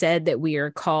is said that we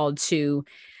are called to,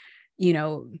 you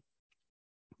know,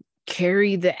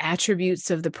 carry the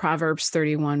attributes of the Proverbs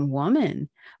 31 woman.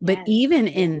 But even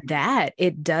in that,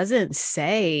 it doesn't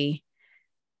say,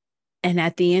 and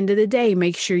at the end of the day,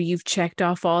 make sure you've checked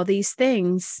off all these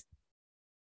things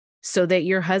so that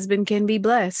your husband can be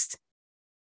blessed.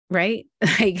 Right?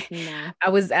 Like,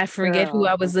 I forget who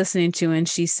I was listening to, and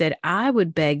she said, I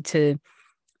would beg to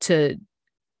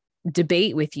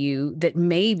debate with you that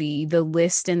maybe the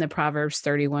list in the Proverbs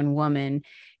 31 woman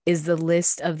is the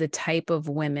list of the type of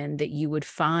women that you would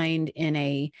find in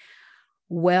a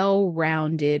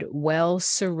well-rounded,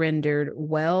 well-surrendered,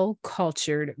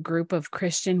 well-cultured group of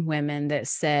Christian women that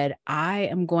said, I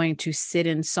am going to sit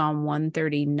in Psalm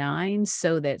 139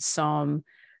 so that Psalm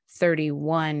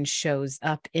 31 shows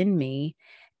up in me.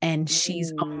 And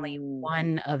she's only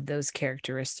one of those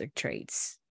characteristic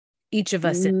traits, each of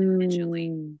us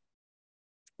individually.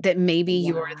 That maybe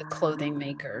you're the clothing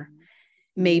maker.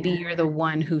 Maybe you're the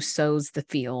one who sows the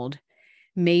field.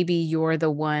 Maybe you're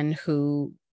the one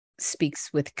who speaks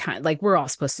with like, we're all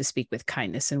supposed to speak with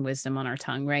kindness and wisdom on our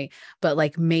tongue, right? But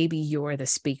like, maybe you're the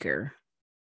speaker.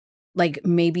 Like,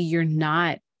 maybe you're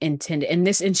not intended.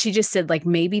 And she just said, like,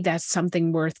 maybe that's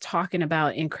something worth talking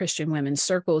about in Christian women's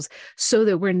circles, so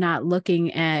that we're not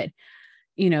looking at,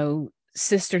 you know,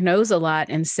 sister knows a lot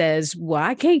and says, well,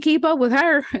 I can't keep up with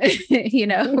her, you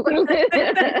know.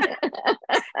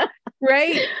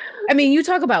 Right? I mean, you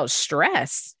talk about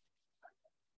stress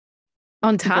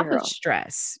on top of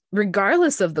stress,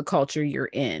 regardless of the culture you're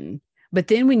in. But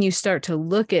then when you start to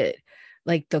look at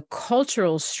like the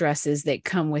cultural stresses that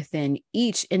come within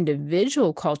each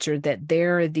individual culture, that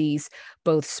there are these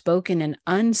both spoken and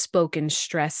unspoken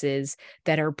stresses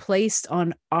that are placed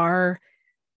on our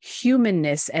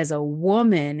humanness as a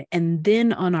woman, and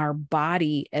then on our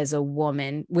body as a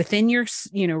woman within your,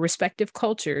 respective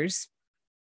cultures,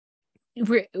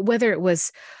 whether it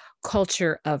was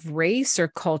culture of race or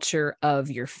culture of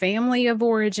your family of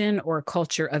origin or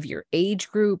culture of your age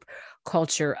group,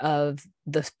 culture of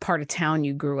the part of town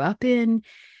you grew up in.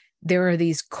 There are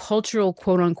these cultural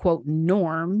quote unquote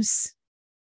norms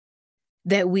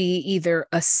that we either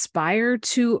aspire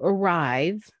to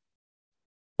arrive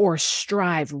or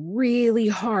strive really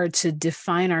hard to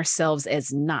define ourselves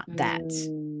as not that.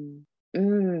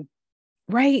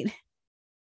 Right?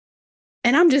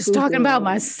 And I'm just talking about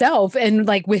myself, and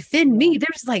like within me,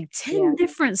 there's like 10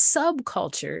 different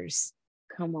subcultures.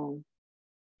 Come on.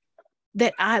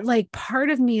 That I like,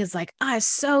 part of me is like, I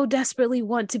so desperately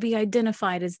want to be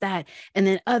identified as that. And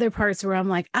then other parts where I'm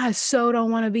like, I so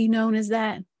don't want to be known as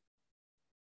that.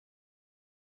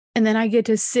 And then I get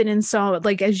to sit and saw it,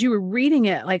 like, as you were reading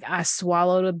it, like I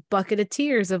swallowed a bucket of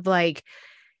tears of like,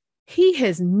 he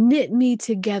has knit me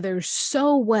together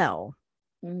so well.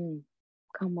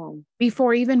 Come on.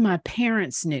 Before even my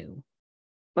parents knew.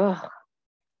 Ugh.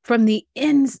 From the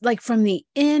inside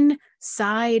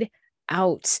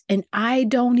out. And I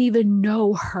don't even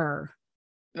know her.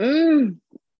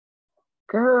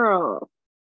 Girl.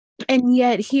 And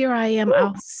yet here I am.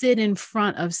 I'll sit in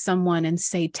front of someone and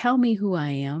say, tell me who I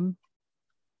am.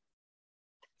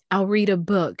 I'll read a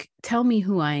book. Tell me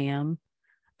who I am.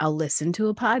 I'll listen to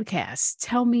a podcast.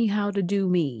 Tell me how to do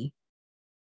me.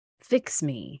 Fix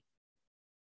me.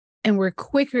 And we're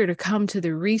quicker to come to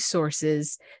the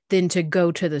resources than to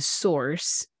go to the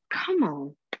source. Come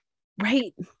on.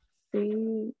 Right?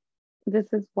 See, this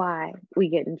is why we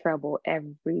get in trouble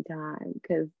every time.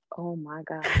 Because, oh my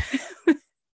God.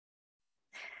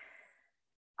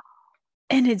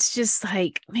 And it's just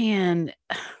like, man,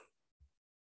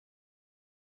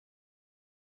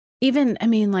 even, I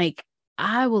mean, like,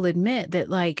 I will admit that,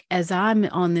 like, as I'm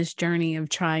on this journey of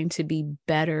trying to be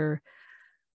better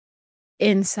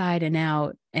inside and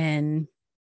out, and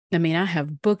I mean, I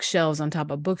have bookshelves on top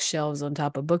of bookshelves on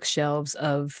top of bookshelves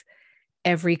of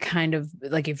every kind of,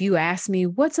 like, if you ask me,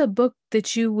 what's a book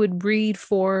that you would read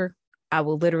for, I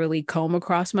will literally comb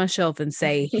across my shelf and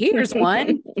say, here's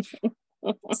one.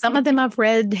 Some of them I've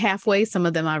read halfway. Some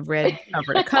of them I've read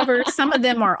cover to cover. Some of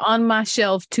them are on my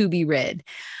shelf to be read.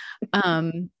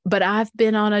 But I've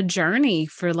been on a journey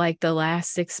for like the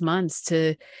last 6 months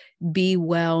to be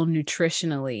well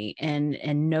nutritionally, and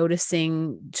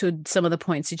noticing, to some of the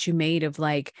points that you made, of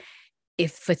like,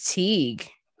 if fatigue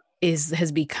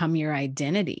has become your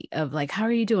identity, of like, how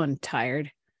are you doing?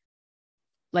 Tired?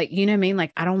 Like, you know what I mean?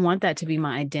 Like, I don't want that to be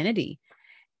my identity.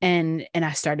 And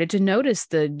I started to notice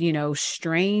the,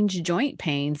 strange joint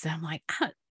pains. I'm like,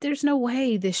 there's no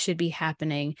way this should be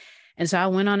happening. And so I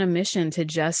went on a mission to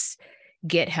just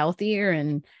get healthier,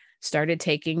 and started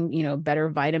taking, better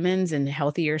vitamins and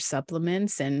healthier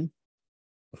supplements. And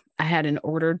I had an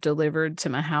order delivered to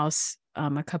my house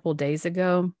a couple days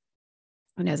ago.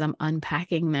 And as I'm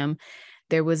unpacking them,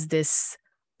 there was this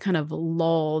kind of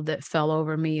lull that fell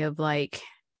over me of like,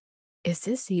 is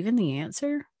this even the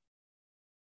answer?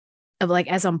 Of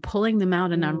like, as I'm pulling them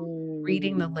out and I'm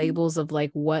reading the labels of like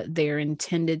what they're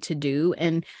intended to do.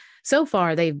 And so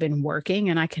far they've been working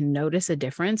and I can notice a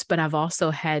difference, but I've also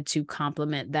had to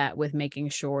complement that with making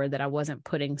sure that I wasn't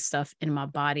putting stuff in my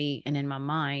body and in my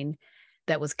mind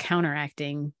that was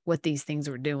counteracting what these things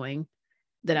were doing.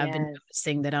 That I've been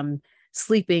noticing that I'm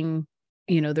sleeping,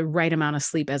 the right amount of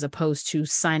sleep, as opposed to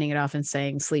signing it off and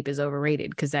saying sleep is overrated,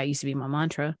 because that used to be my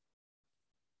mantra.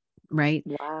 Right.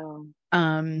 Wow.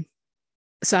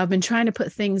 So I've been trying to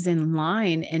put things in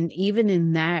line. And even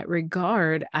in that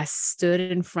regard, I stood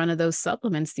in front of those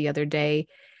supplements the other day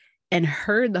and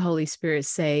heard the Holy Spirit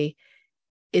say,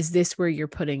 is this where you're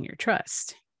putting your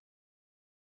trust?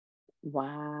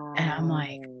 Wow. And I'm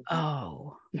like,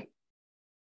 oh.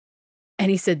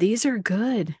 And he said, these are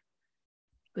good,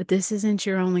 but this isn't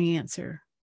your only answer.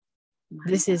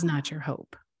 This is not your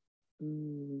hope.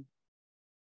 And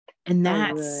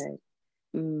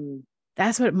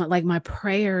that's what my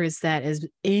prayer is, that as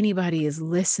anybody is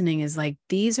listening, is like,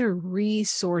 these are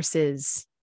resources,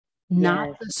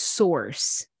 not the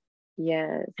source.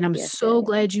 Yes. And I'm so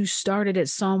glad you started at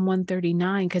Psalm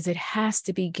 139, because it has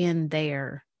to begin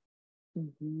there.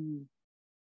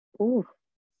 Ooh,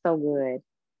 so good.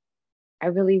 I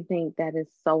really think that is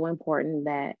so important,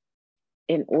 that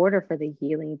in order for the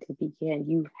healing to begin,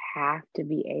 you have to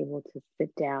be able to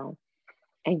sit down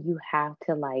and you have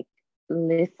to like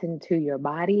listen to your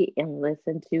body and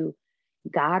listen to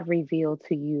God reveal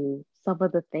to you some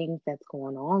of the things that's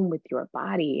going on with your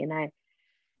body. And I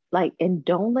like, and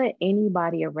don't let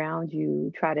anybody around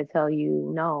you try to tell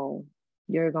you, no,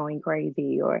 you're going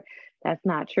crazy, or that's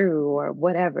not true, or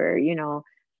whatever, even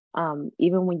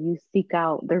when you seek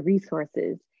out the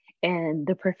resources and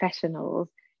the professionals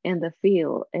in the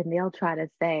field, and they'll try to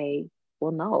say,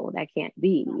 well, no, that can't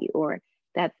be, or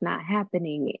that's not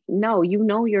happening. No, you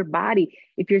know your body.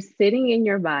 If you're sitting in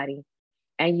your body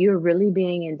and you're really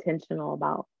being intentional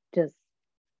about just,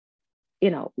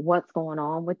 what's going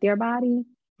on with your body,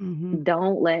 Mm-hmm.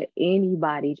 don't let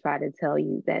anybody try to tell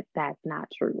you that that's not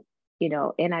true.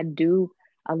 And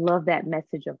I love that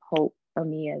message of hope,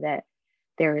 Amia, that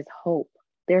there is hope.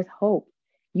 There's hope.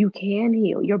 You can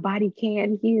heal. Your body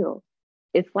can heal.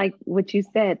 It's like what you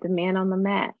said, the man on the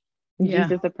mat. Yeah.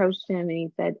 Jesus approached him and he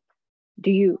said,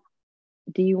 do you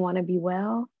want to be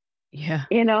well? Yeah.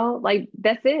 Like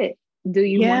that's it. Do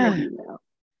you want to Yeah. be well?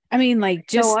 I mean, like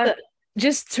So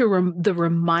the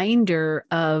reminder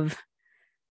of,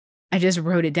 I just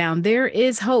wrote it down. There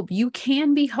is hope. You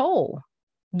can be whole.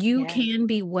 You yes, can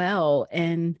be well.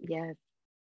 And yes.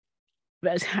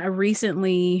 I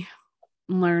recently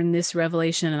learned this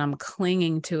revelation and I'm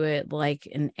clinging to it like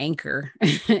an anchor.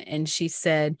 And she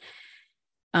said,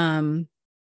 um,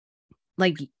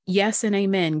 like, yes and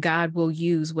amen. God will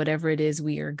use whatever it is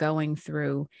we are going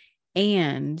through.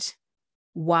 And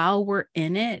while we're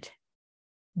in it,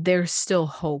 there's still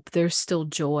hope. There's still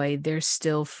joy. There's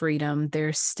still freedom.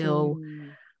 There's still Mm,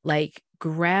 like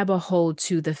grab a hold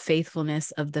to the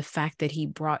faithfulness of the fact that he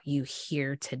brought you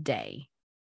here today.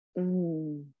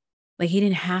 mm, Like he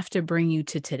didn't have to bring you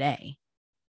to today.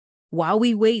 While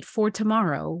we wait for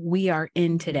tomorrow, we are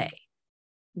in mhm, today.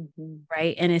 mhm,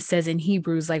 Right. And it says in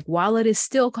Hebrews, like, while it is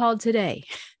still called today,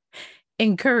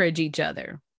 encourage each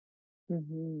other.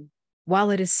 mhm.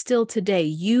 While it is still today,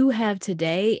 you have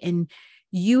today, and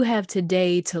you have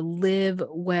today to live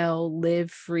well, live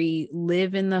free,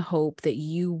 live in the hope that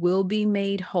you will be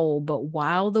made whole. But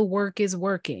while the work is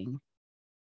working,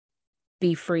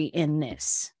 be free in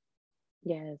this.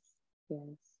 Yes, yes,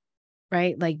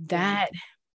 Right. Like yes. that.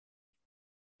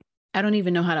 I don't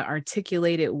even know how to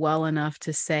articulate it well enough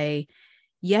to say,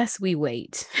 yes, we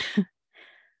wait.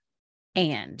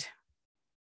 And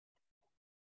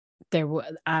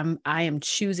I am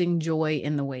choosing joy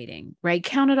in the waiting, right?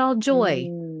 Count it all joy.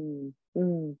 Mm,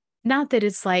 mm. Not that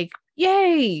it's like,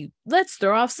 yay, let's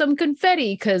throw off some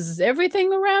confetti because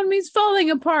everything around me is falling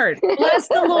apart. Bless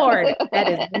the Lord. That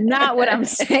is not what I'm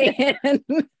saying.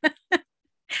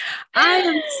 I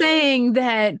am saying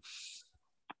that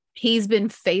he's been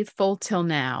faithful till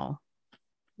now,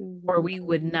 or Mhm, we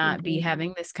would not be mhm.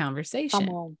 having this Come conversation.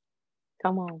 on,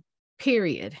 come on.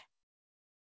 Period.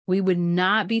 We would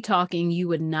not be talking. You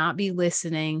would not be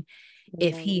listening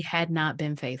if he No, had not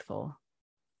been faithful.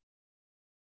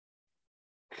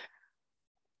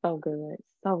 so good,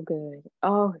 so good.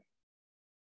 Oh,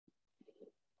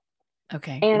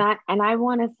 Okay. and I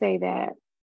want to say that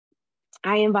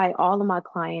I invite all of my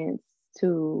clients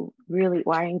to really,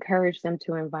 or I encourage them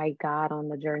to invite God on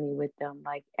the journey with them.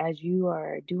 Like as you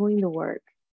are doing the work,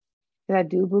 because I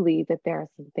do believe that there are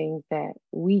some things that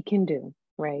we can do,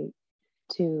 right,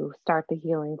 to start the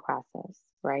healing process,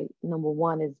 right? Number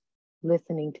one is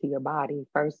listening to your body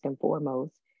first and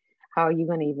foremost. How are you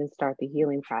going to even start the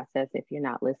healing process if you're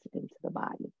not listening to the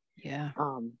body? Yeah.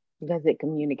 Because it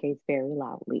communicates very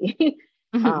loudly.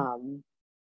 um,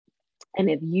 and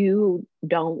if you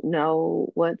don't know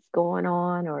what's going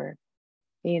on, or,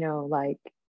 like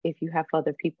if you have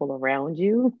other people around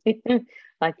you,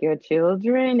 like your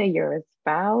children and your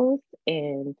spouse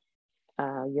and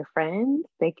your friends,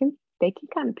 they can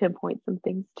kind of pinpoint some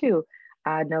things too.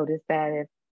 I noticed that if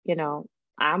you know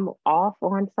I'm off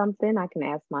on something, I can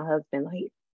ask my husband,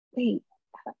 like, wait,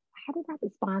 how did I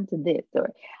respond to this?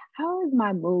 Or how is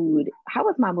my mood? How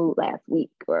was my mood last week?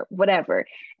 Or whatever.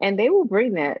 And they will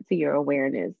bring that to your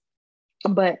awareness.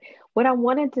 But what I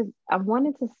wanted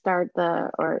to start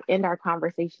or end our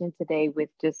conversation today with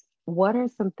just what are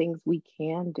some things we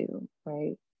can do,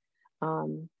 right?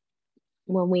 Um,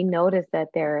 when we notice that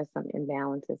there are some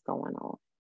imbalances going on,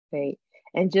 right?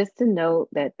 And just to note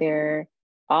that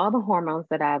all the hormones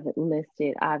that I've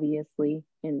listed, obviously,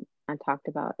 and I talked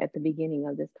about at the beginning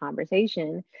of this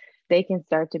conversation, they can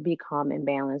start to become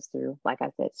imbalanced through, like I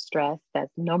said, stress.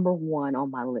 That's number one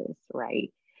on my list,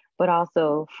 right? But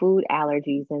also food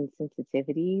allergies and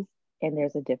sensitivities. And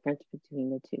there's a difference between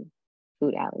the two,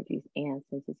 food allergies and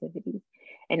sensitivities.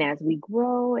 And as we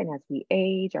grow and as we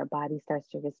age, our body starts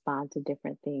to respond to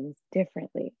different things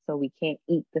differently. So we can't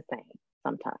eat the same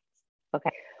sometimes.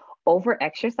 Okay. over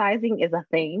exercising is a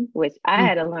thing, which I Mm.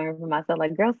 had to learn for myself.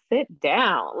 Like, girl, sit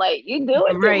down. Like, you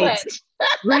doing too Right. much.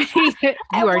 Right. You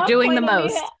At are one doing the point in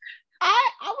me, most.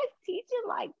 I was teaching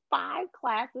like 5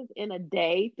 classes in a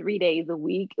day, 3 days a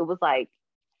week. It was like,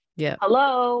 Yeah.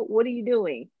 hello, what are you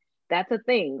doing? That's a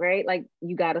thing, right? Like,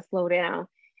 you got to slow down.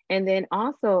 And then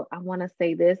also, I want to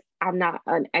say this, I'm not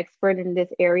an expert in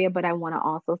this area, but I want to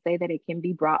also say that it can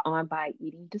be brought on by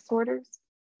eating disorders.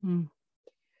 Mm.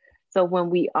 So when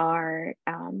we're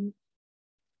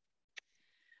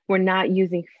not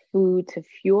using food to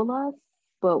fuel us,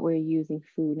 but we're using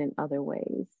food in other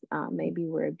ways. Maybe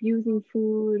we're abusing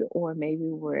food, or maybe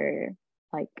we're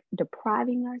like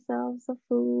depriving ourselves of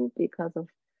food because of,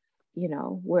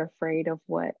 we're afraid of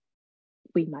what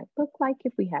we might look like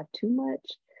if we have too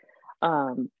much.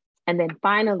 And then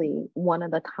finally, one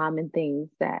of the common things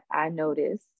that I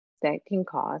notice that can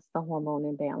cause the hormone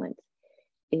imbalance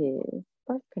is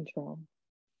birth control,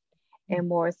 and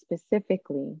more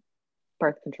specifically,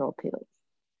 birth control pills.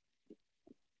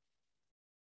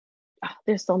 Oh,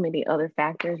 there's so many other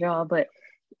factors, y'all, but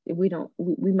we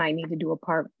might need to do a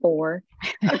part 4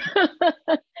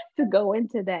 to go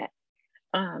into that.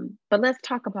 But let's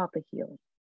talk about the healing,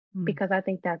 Mm. because I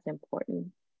think that's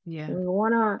important. Yeah.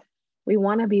 We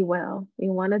wanna be well. We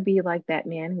wanna be like that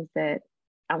man who said,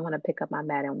 I want to pick up my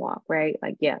mat and walk, right?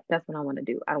 Like, yeah, that's what I want to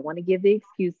do. I don't want to give the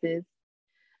excuses.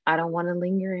 I don't want to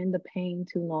linger in the pain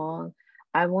too long.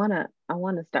 I wanna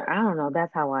start. I don't know.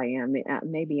 That's how I am.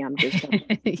 Maybe I'm just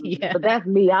Yeah. but that's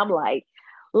me. I'm like,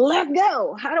 let's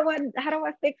go. How do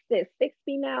I fix this? Fix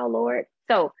me now, Lord.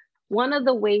 So one of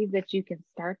the ways that you can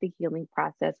start the healing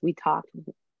process, we talked,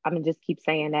 I'm gonna just keep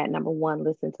saying that. Number one,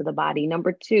 listen to the body.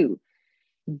 Number two,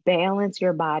 balance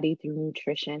your body through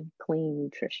nutrition, clean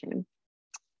nutrition.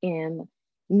 And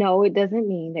no, it doesn't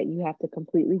mean that you have to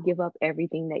completely give up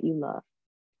everything that you love.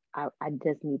 I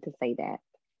just need to say that.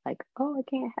 Like, oh, I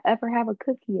can't ever have a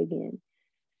cookie again.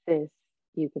 Sis,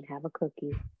 you can have a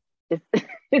cookie. It's,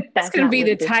 That's that's going to not be what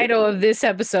the this is. title of this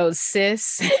episode,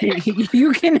 sis.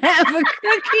 You can have a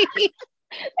cookie.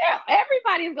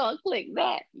 Everybody's gonna click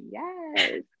that.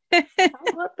 Yes, I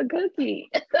want the cookie.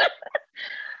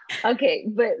 Okay,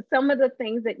 but some of the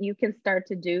things that you can start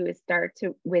to do is start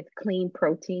to with clean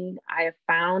protein. I have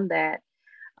found that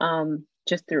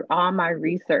just through all my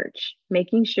research,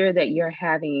 making sure that you're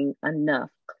having enough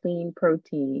clean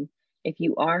protein. If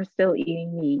you are still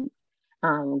eating meat,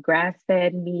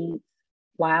 grass-fed meats,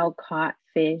 wild caught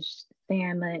fish,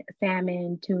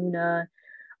 salmon, tuna,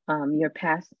 your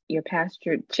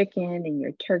pastured chicken and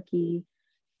your turkey,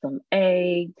 some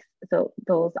eggs. So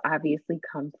those obviously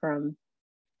come from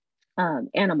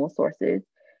animal sources.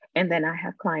 And then I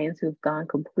have clients who've gone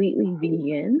completely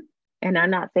vegan. And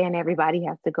I'm not saying everybody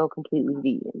has to go completely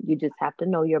vegan. You just have to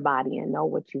know your body and know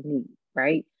what you need,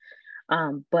 right?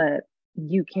 But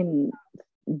you can,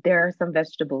 there are some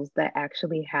vegetables that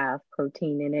actually have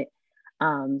protein in it.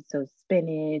 So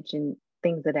spinach and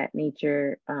things of that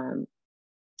nature.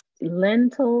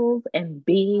 Lentils and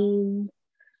beans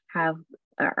have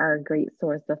are a great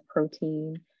source of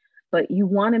protein, but you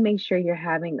want to make sure you're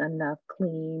having enough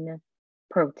clean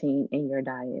protein in your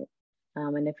diet.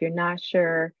 And if you're not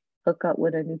sure, hook up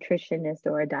with a nutritionist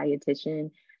or a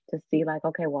dietitian to see, like,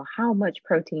 okay, well, how much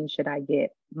protein should I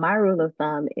get? My rule of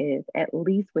thumb is at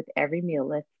least with every meal,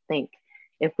 let's think.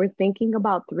 If we're thinking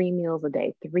about 3 meals a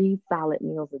day, 3 solid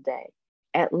meals a day,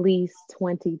 at least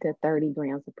 20 to 30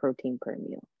 grams of protein per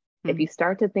meal. If Mm. you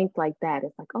start to think like that,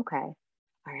 it's like, okay, all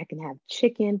right, I can have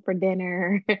chicken for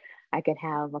dinner. I can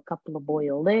have a couple of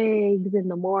boiled eggs in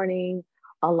the morning,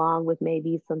 along with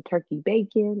maybe some turkey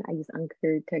bacon. I use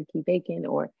uncured turkey bacon,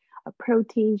 or a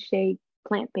protein shake,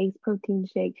 plant-based protein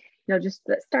shake. Just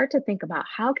start to think about,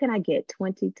 how can I get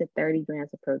 20 to 30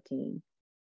 grams of protein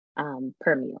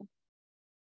per meal?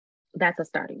 That's a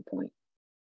starting point.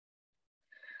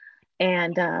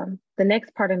 And the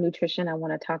next part of nutrition I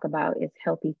want to talk about is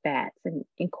healthy fats, and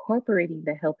incorporating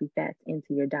the healthy fats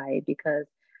into your diet, because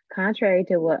contrary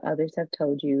to what others have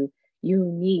told you, you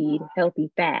need healthy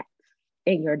fats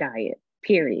in your diet,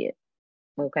 period.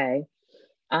 Okay.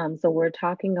 So we're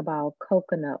talking about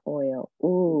coconut oil.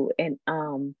 Ooh, and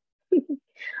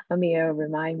Amia,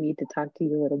 remind me to talk to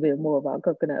you a little bit more about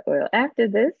coconut oil after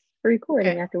this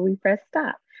recording, Okay. after we press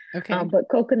stop. Okay. But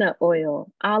coconut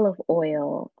oil, olive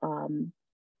oil,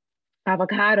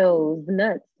 avocados,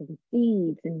 nuts, and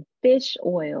seeds, and fish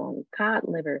oil, and cod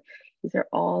liver. These are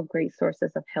all great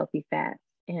sources of healthy fats.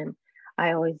 And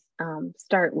I always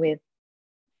start with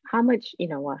how much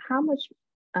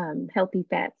healthy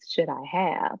fats should I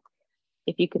have?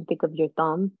 If you can think of your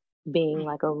thumb being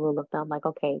like a rule of thumb, like,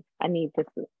 okay, I need this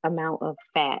amount of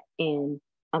fat in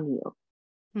a meal.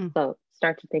 Hmm. So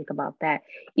start to think about that.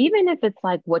 Even if it's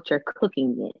like what you're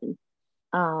cooking in.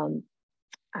 Um,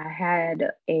 I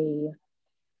had a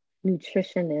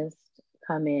nutritionist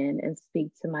come in and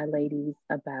speak to my ladies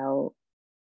about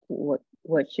what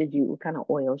kind of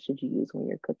oil should you use when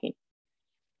you're cooking.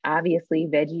 Obviously,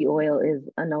 veggie oil is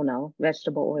a no-no.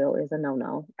 Vegetable oil is a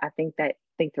no-no. I think that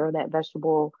they throw that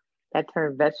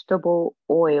term vegetable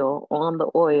oil on the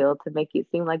oil to make it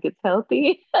seem like it's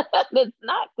healthy. That's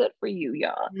not good for you,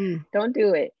 y'all. Mm. Don't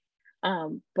do it.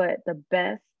 But the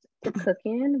best to cook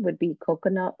in would be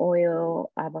coconut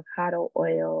oil, avocado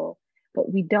oil,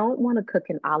 but we don't want to cook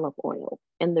in olive oil.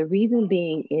 And the reason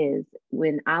being is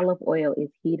when olive oil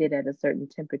is heated at a certain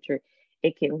temperature,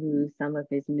 it can lose some of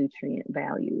its nutrient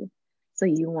value. So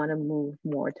you want to move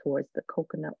more towards the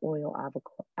coconut oil,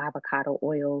 avocado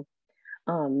oil.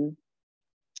 Um,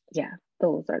 yeah,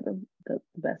 those are the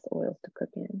best oils to cook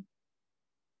in.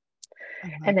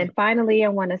 And then finally, I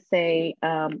want to say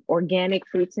organic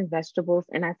fruits and vegetables.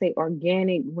 And I say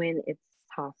organic when it's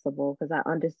possible, because I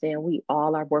understand we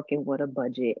all are working with a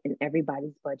budget and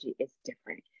everybody's budget is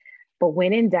different. But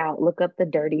when in doubt, look up the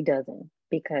Dirty Dozen,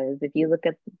 because if you look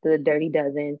at the Dirty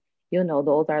Dozen, you'll know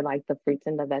those are like the fruits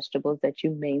and the vegetables that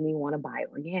you mainly want to buy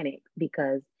organic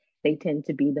because they tend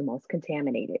to be the most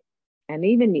contaminated. And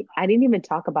even I didn't even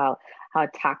talk about how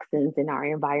toxins in our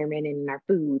environment and in our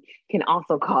food can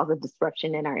also cause a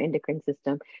disruption in our endocrine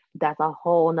system. That's a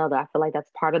whole nother, I feel like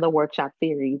that's part of the workshop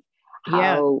series,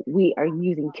 how we are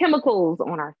using chemicals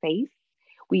on our face.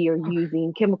 We are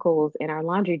using chemicals in our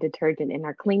laundry detergent and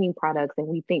our cleaning products, and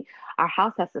we think our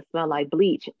house has to smell like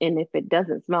bleach. And if it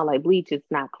doesn't smell like bleach, it's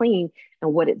not clean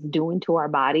and what it's doing to our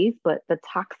bodies. But the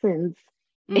toxins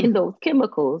in those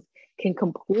chemicals can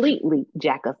completely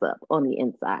jack us up on the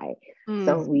inside.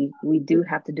 So we do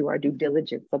have to do our due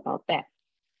diligence about that.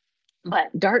 But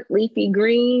dark leafy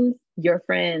greens, your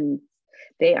friends.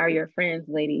 They are your friends,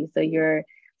 ladies. So your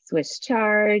Swiss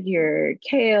chard, your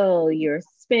kale, your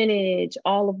spinach,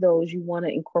 all of those you want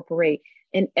to incorporate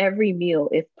in every meal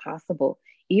if possible.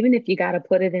 Even if you got to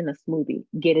put it in a smoothie,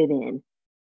 get it in.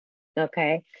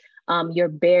 Okay. Your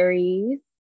berries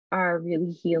are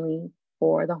really healing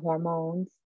for the hormones.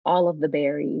 All of the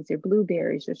berries, your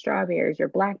blueberries, your strawberries, your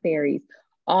blackberries,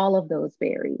 all of those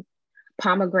berries.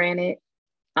 Pomegranate,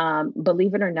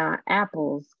 believe it or not,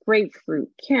 apples, grapefruit,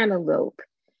 cantaloupe,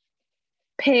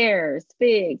 pears,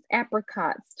 figs,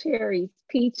 apricots, cherries,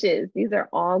 peaches. These are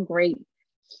all great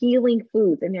healing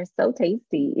foods and they're so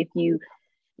tasty. If you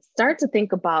start to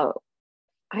think about,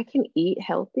 I can eat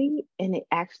healthy and it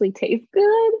actually tastes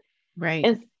good.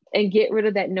 Right. And get rid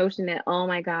of that notion that, oh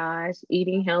my gosh,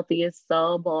 eating healthy is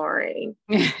so boring.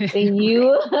 Then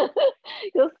you'll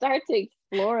start to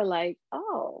explore like,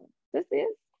 oh, this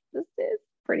is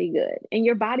pretty good. And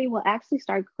your body will actually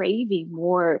start craving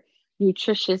more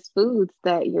nutritious foods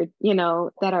that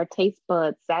that are taste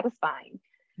bud satisfying.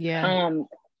 Yeah.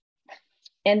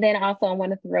 And then also I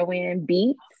want to throw in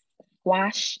beets,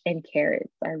 squash, and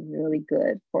carrots are really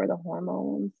good for the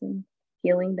hormones and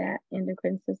healing that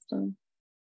endocrine system.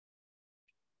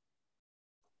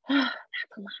 That's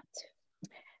a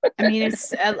lot. I mean,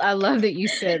 I love that you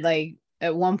said, like,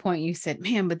 at one point you said,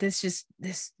 man, but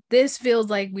this feels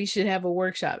like we should have a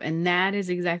workshop. And that is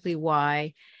exactly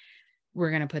why we're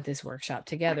going to put this workshop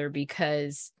together,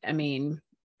 because I mean,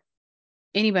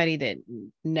 anybody that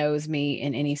knows me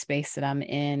in any space that I'm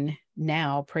in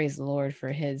now, praise the Lord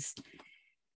for his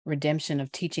redemption of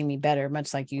teaching me better,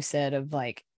 much like you said, of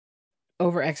like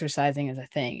over exercising is a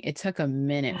thing. It took a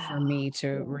minute for me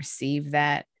to receive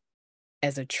that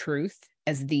as a truth,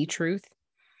 as the truth,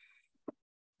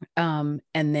 and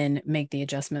then make the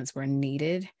adjustments where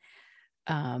needed.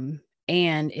 And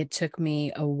it took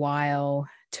me a while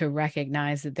to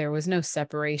recognize that there was no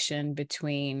separation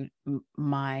between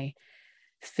my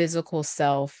physical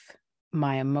self,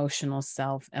 my emotional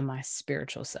self, and my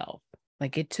spiritual self.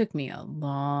 Like, it took me a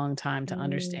long time to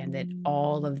understand that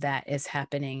all of that is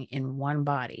happening in one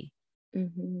body,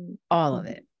 all of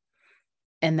it.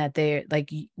 And that they're like,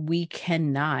 we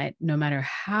cannot, no matter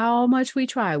how much we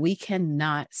try, we can't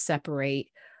separate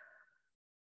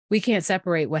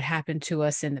what happened to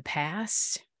us in the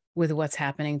past with what's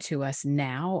happening to us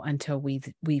now until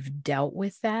we've dealt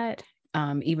with that.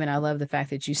 Even I love the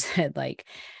fact that you said, like,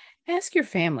 ask your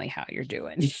family how you're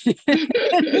doing.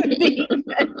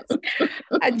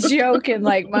 I joke, and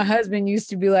like my husband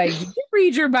used to be like, did you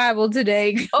read your Bible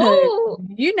today? Oh,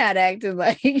 you're not acting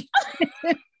like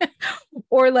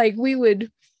or like we would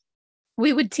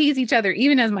tease each other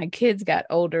even as my kids got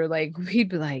older. Like, we'd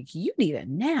be like, you need a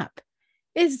nap.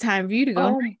 It's time for you to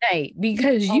go night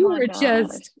because you are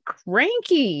just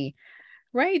cranky.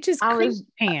 right? Just I crazy was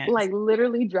pants. like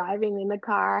literally driving in the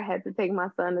car. I had to take my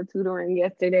son to tutoring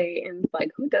yesterday, and it's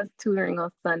like, who does tutoring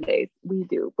on Sundays? We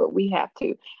do, but we have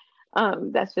to.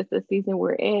 That's just the season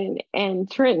we're in.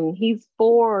 And Trenton, he's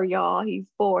 4, y'all. He's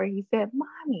 4. He said,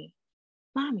 Mommy,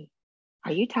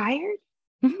 are you tired?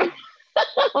 I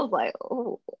was like,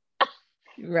 oh. I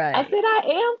Right. said, I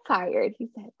am tired. He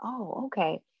said, oh,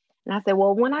 okay. And I said,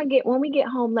 well, when we get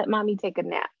home, let mommy take a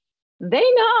nap. They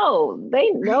know.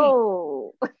 They Right.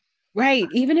 know. Right.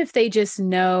 Even if they just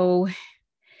know,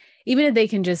 even if they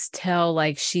can just tell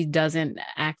like she doesn't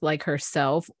act like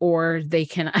herself, or they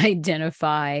can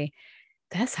identify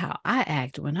that's how I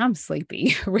act when I'm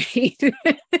sleepy, right?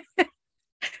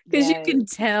 Because you Yes. can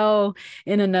tell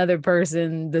in another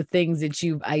person the things that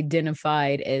you've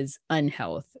identified as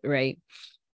unhealth, right?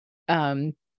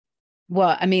 Um,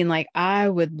 well, I mean, like I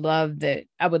would love that.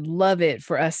 I would love it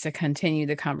for us to continue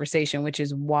the conversation, which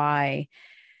is why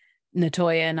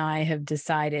Natoya and I have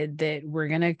decided that we're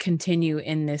going to continue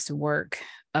in this work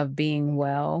of being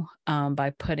well, by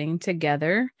putting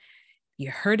together, you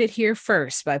heard it here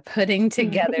first, by putting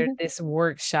together this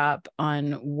workshop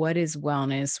on what is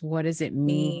wellness, what does it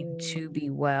mean to Mm, be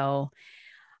well,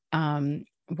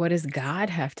 what does God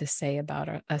have to say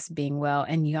about us being well.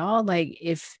 And y'all, like,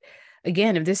 if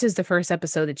this is the first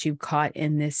episode that you caught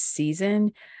in this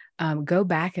season, go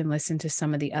back and listen to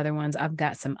some of the other ones. I've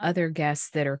got some other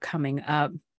guests that are coming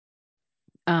up,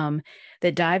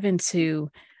 that dive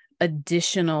into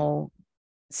additional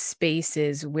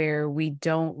spaces where we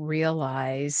don't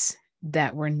realize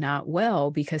that we're not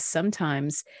well, because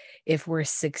sometimes if we're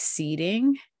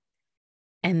succeeding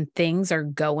and things are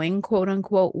going quote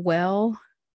unquote well,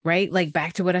 right? Like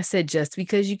back to what I said, just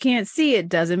because you can't see it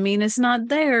doesn't mean it's not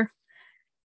there,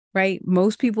 right?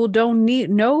 Most people don't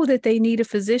know that they need a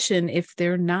physician if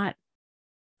they're not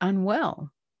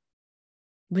unwell,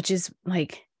 which is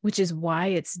why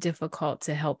it's difficult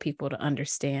to help people to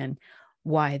understand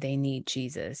why they need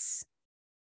Jesus,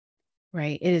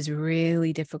 right? It is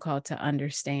really difficult to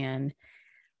understand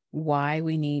why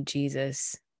we need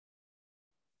Jesus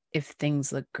if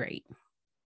things look great.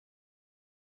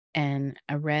 And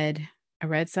I read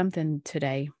something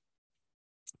today.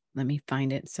 Let me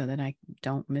find it so that I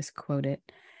don't misquote it.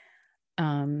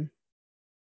 I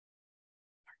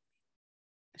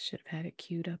should have had it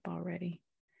queued up already.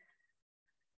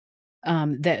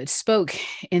 That spoke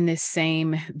in this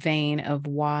same vein of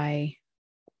why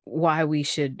we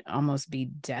should almost be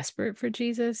desperate for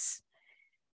Jesus.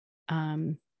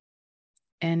 And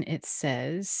it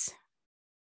says,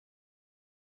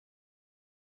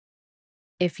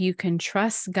 if you can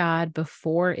trust God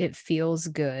before it feels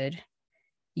good,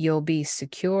 you'll be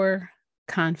secure,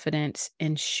 confident,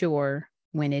 and sure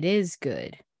when it is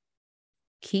good.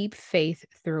 Keep faith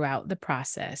throughout the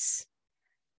process,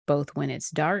 both when it's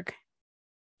dark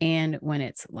and when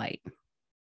it's light.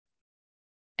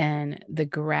 And the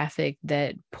graphic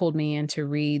that pulled me in to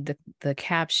read the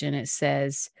caption, it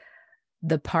says,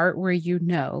 the part where you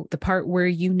know,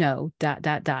 dot,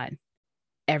 dot, dot,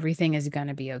 everything is going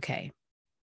to be okay.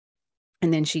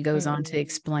 And then she goes on to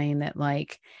explain that,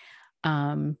 like,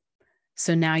 so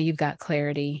now you've got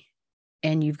clarity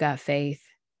and you've got faith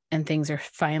and things are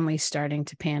finally starting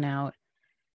to pan out.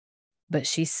 But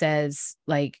she says,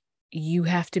 like, you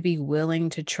have to be willing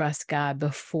to trust God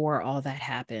before all that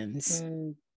happens,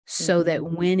 so that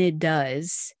when it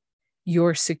does,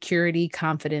 your security,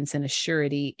 confidence, and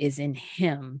assurity is in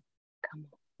Him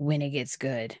when it gets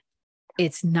good.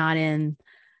 It's not in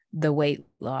the weight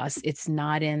loss. It's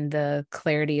not in the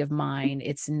clarity of mind.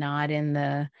 It's not in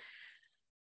the,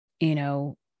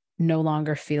 no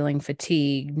longer feeling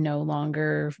fatigued, no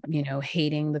longer,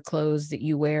 hating the clothes that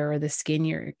you wear or the skin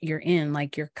you're in.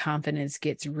 Like, your confidence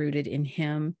gets rooted in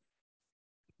Him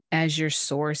as your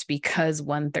source, because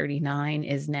 139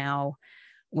 is now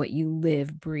what you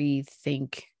live, breathe,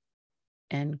 think,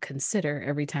 and consider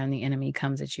every time the enemy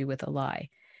comes at you with a lie.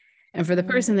 And for the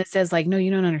person that says, like, no,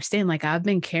 you don't understand, like, I've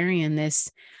been carrying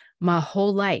this my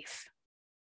whole life,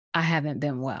 I haven't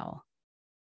been well.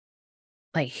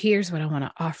 Like, here's what I want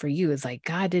to offer you is, like,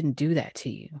 God didn't do that to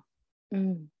you.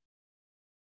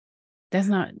 That's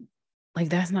not,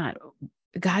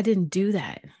 God didn't do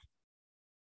that.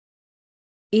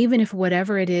 Even if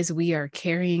whatever it is we are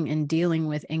carrying and dealing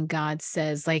with, and God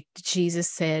says, like Jesus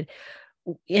said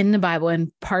in the Bible,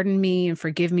 and pardon me and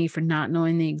forgive me for not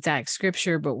knowing the exact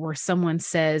scripture, but where someone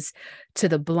says to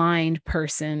the blind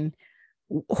person,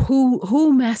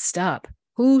 who messed up?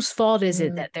 Whose fault is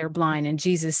it that they're blind? And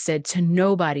Jesus said, to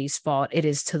nobody's fault. It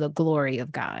is to the glory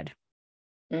of God.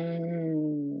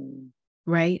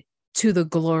 Right? To the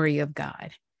glory of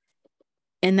God.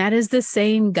 And that is the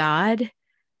same God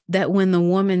that when the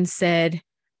woman said,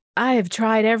 I have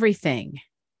tried everything.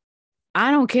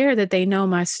 I don't care that they know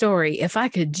my story. If I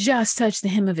could just touch the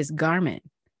hem of his garment,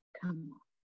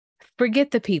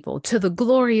 forget the people, to the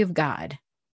glory of God,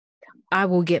 I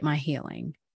will get my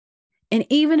healing. And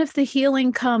even if the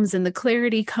healing comes and the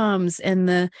clarity comes and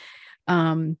the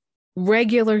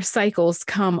regular cycles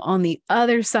come on the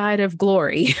other side of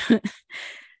glory,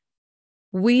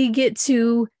 we get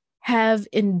to have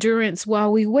endurance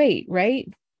while we wait,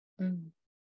 right?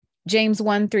 James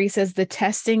 1:3 says, the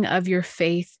testing of your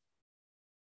faith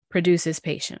produces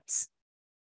patience.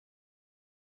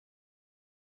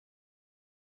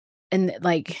 And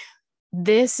like,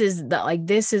 this is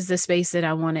the space that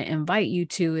I want to invite you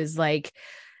to, is like,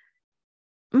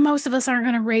 most of us aren't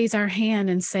going to raise our hand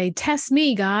and say, test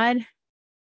me, God.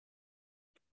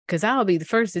 Because I'll be the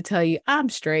first to tell you, I'm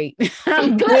straight.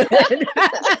 I'm good.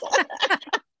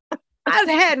 I've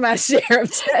had my share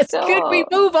of tests. Could we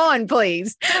move on,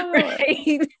 please?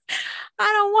 Right?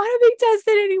 I don't want to be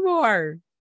tested anymore.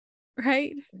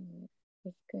 Right?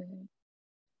 That's good.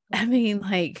 I mean,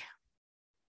 like,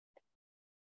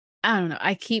 I don't know.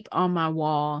 I keep on my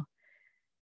wall.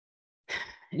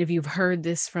 And if you've heard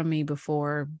this from me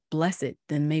before, bless it,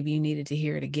 then maybe you needed to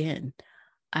hear it again.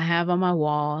 I have on my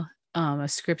wall a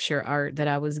scripture art that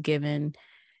I was given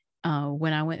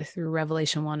when I went through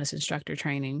Revelation Wellness Instructor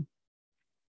training.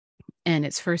 And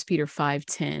it's 1 Peter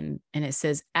 5:10. And it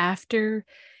says, after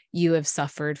you have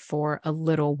suffered for a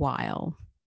little while,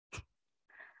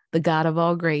 the God of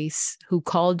all grace, who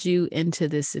called you into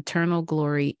this eternal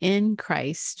glory in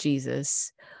Christ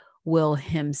Jesus, will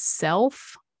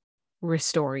himself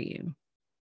restore you.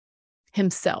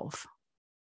 Himself.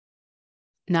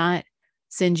 Not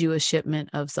send you a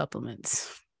shipment of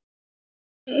supplements.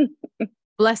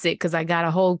 Bless it, because I got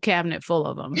a whole cabinet full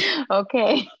of them.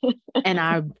 Okay. And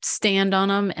I stand on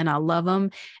them and I love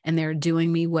them and they're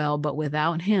doing me well. But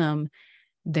without him,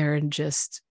 they're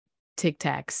just Tic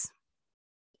Tacs.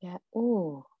 Yeah.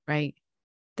 Ooh. Right.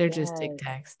 They're just Tic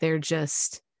Tacs. They're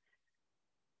just,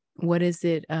 what is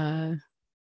it? The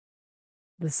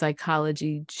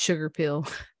psychology sugar pill.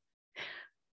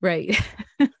 Right.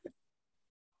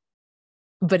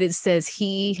 But it says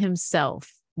he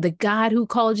himself, the God who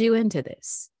called you into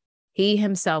this, he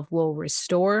himself will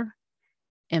restore,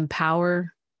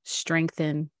 empower,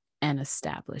 strengthen, and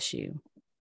establish you.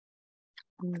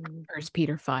 1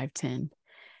 Peter 5:10.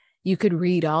 You could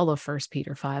read all of 1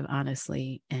 Peter 5,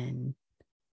 honestly, and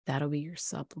that'll be your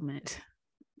supplement.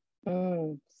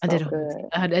 I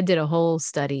did a whole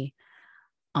study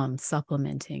on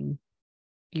supplementing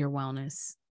your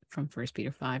wellness from 1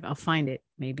 Peter 5. I'll find it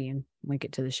maybe and link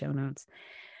it to the show notes.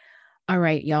 All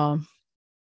right, y'all.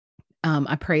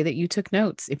 I pray that you took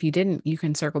notes. If you didn't, you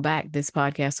can circle back. This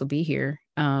podcast will be here.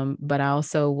 But I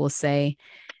also will say,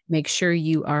 make sure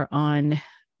you are on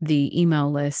the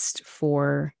email list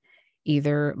for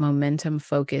either Momentum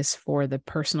Focus for the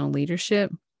personal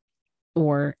leadership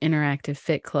or Interactive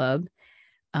Fit Club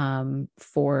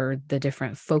for the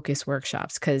different focus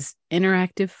workshops, because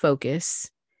Interactive Focus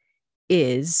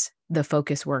is the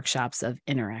focus workshops of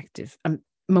Interactive.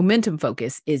 Momentum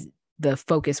Focus is the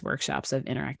focus workshops of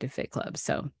Interactive Fit Club.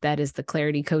 So that is the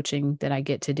clarity coaching that I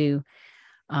get to do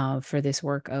for this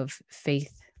work of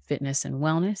faith, fitness, and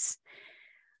wellness.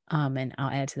 And I'll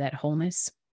add to that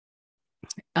wholeness.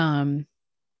 And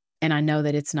I know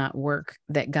that it's not work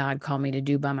that God called me to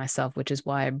do by myself, which is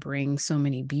why I bring so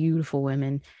many beautiful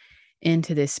women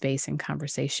into this space and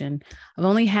conversation. I've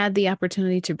only had the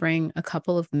opportunity to bring a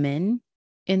couple of men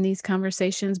in these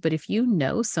conversations, but if you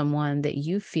know someone that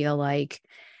you feel like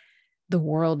the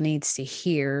world needs to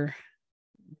hear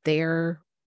their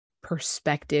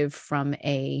perspective from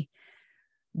a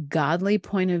godly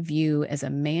point of view as a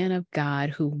man of God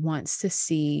who wants to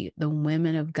see the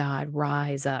women of God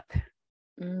rise up,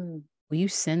 will you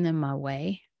send them my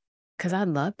way? Because I'd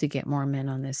love to get more men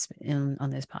on this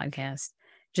podcast.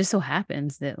 Just so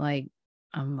happens that like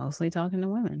I'm mostly talking to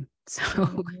women.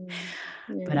 So,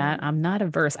 but I'm not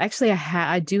averse. Actually,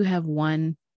 I do have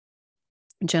one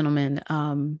gentleman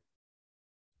on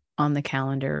the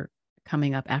calendar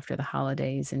coming up after the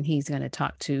holidays, and he's going to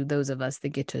talk to those of us that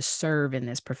get to serve in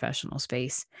this professional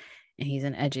space. And he's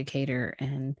an educator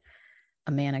and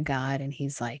a man of God, and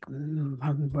he's like,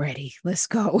 I'm ready. Let's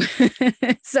go.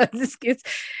 So this gets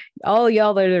all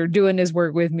y'all that are doing this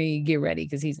work with me, get ready,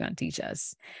 because he's going to teach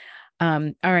us.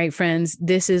 All right, friends,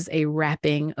 this is a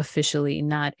wrapping officially,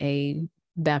 not a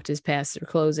Baptist pastor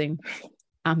closing.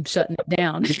 I'm shutting it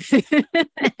down.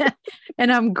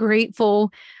 And I'm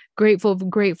grateful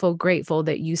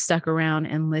that you stuck around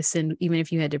and listened, even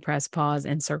if you had to press pause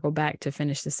and circle back to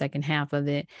finish the second half of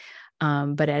it.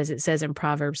 But as it says in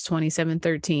Proverbs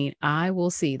 27:13, I will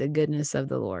see the goodness of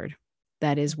the Lord.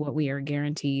 That is what we are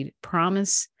guaranteed,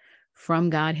 promise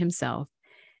from God himself.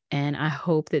 And I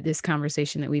hope that this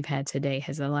conversation that we've had today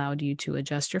has allowed you to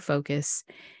adjust your focus,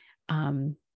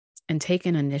 and take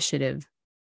an initiative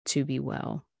to be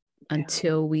well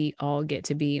until we all get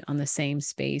to be on the same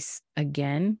space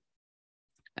again.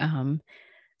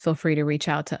 Feel free to reach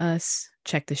out to us.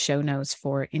 Check the show notes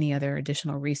for any other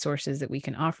additional resources that we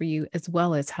can offer you, as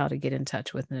well as how to get in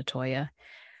touch with Natoya.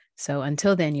 So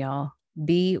until then, y'all,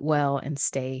 be well and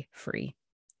stay free.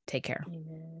 Take care.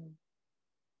 Amen.